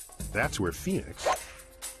 That's where Phoenix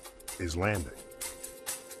is landing.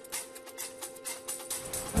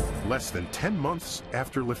 Less than 10 months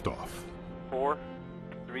after liftoff. 4,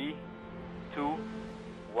 3, 2,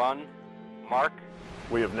 1, mark.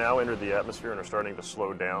 We have now entered the atmosphere and are starting to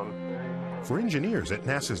slow down. For engineers at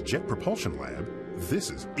NASA's Jet Propulsion Lab, this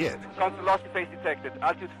is it. Constant velocity phase detected.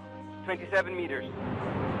 Altitude 27 meters,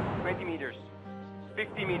 20 meters,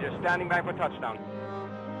 50 meters. Standing by for touchdown.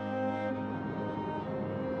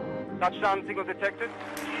 Touchdown signal detected.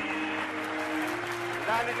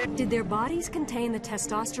 Did their bodies contain the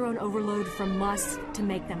testosterone overload from musk to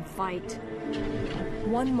make them fight?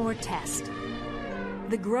 One more test.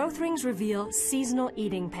 The growth rings reveal seasonal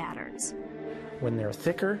eating patterns. When they're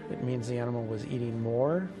thicker, it means the animal was eating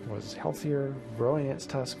more, was healthier, growing its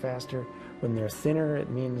tusk faster. When they're thinner, it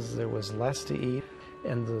means there was less to eat,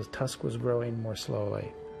 and the tusk was growing more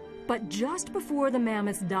slowly. But just before the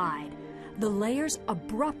mammoths died, the layers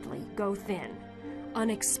abruptly go thin.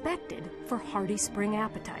 Unexpected for hardy spring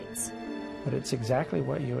appetites. But it's exactly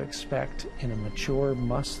what you expect in a mature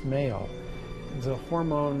musk male. The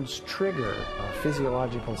hormones trigger a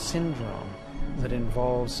physiological syndrome that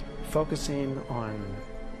involves focusing on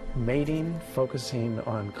mating, focusing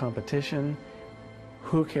on competition.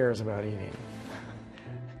 Who cares about eating?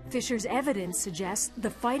 Fisher's evidence suggests the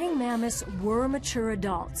fighting mammoths were mature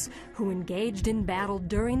adults who engaged in battle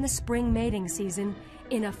during the spring mating season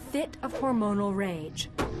in a fit of hormonal rage.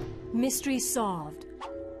 Mystery solved.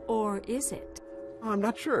 Or is it? I'm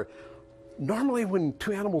not sure. Normally when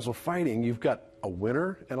two animals are fighting, you've got a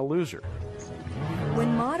winner and a loser.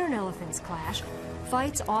 When modern elephants clash,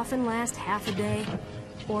 fights often last half a day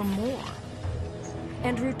or more.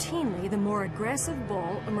 And routinely, the more aggressive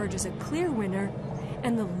bull emerges a clear winner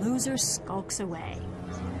and the loser skulks away.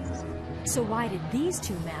 So why did these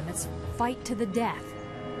two mammoths fight to the death?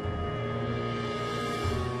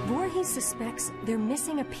 Voorhees suspects they're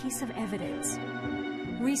missing a piece of evidence.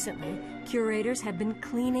 Recently, curators have been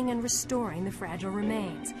cleaning and restoring the fragile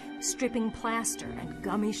remains, stripping plaster and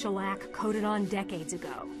gummy shellac coated on decades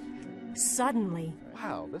ago. Suddenly,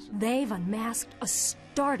 they've unmasked a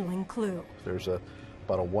startling clue. There's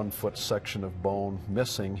about a 1-foot section of bone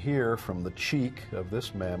missing here from the cheek of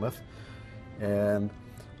this mammoth, and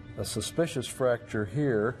a suspicious fracture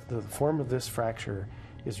here. The form of this fracture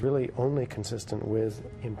is really only consistent with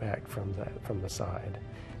impact from the side.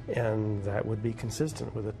 And that would be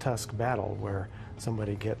consistent with a tusk battle where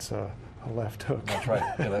somebody gets a left hook. That's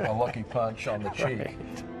right, a lucky punch on the cheek.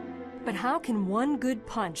 Right. But how can one good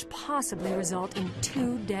punch possibly result in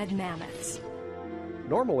two dead mammoths?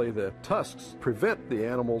 Normally the tusks prevent the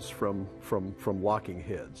animals from locking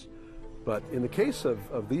heads. But in the case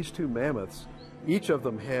of these two mammoths, each of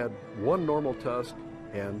them had one normal tusk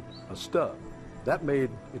and a stub. That made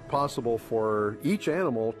it possible for each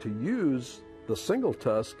animal to use the single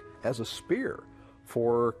tusk as a spear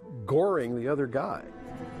for goring the other guy.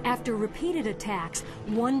 After repeated attacks,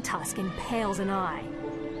 one tusk impales an eye.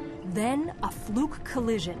 Then a fluke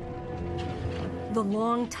collision. The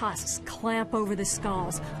long tusks clamp over the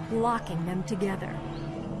skulls, locking them together.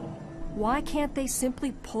 Why can't they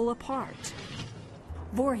simply pull apart?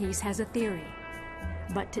 Voorhees has a theory.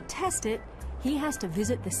 But to test it, he has to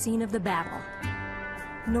visit the scene of the battle.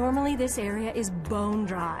 Normally this area is bone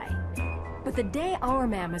dry. But the day our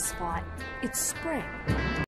mammoths fought, it's spring.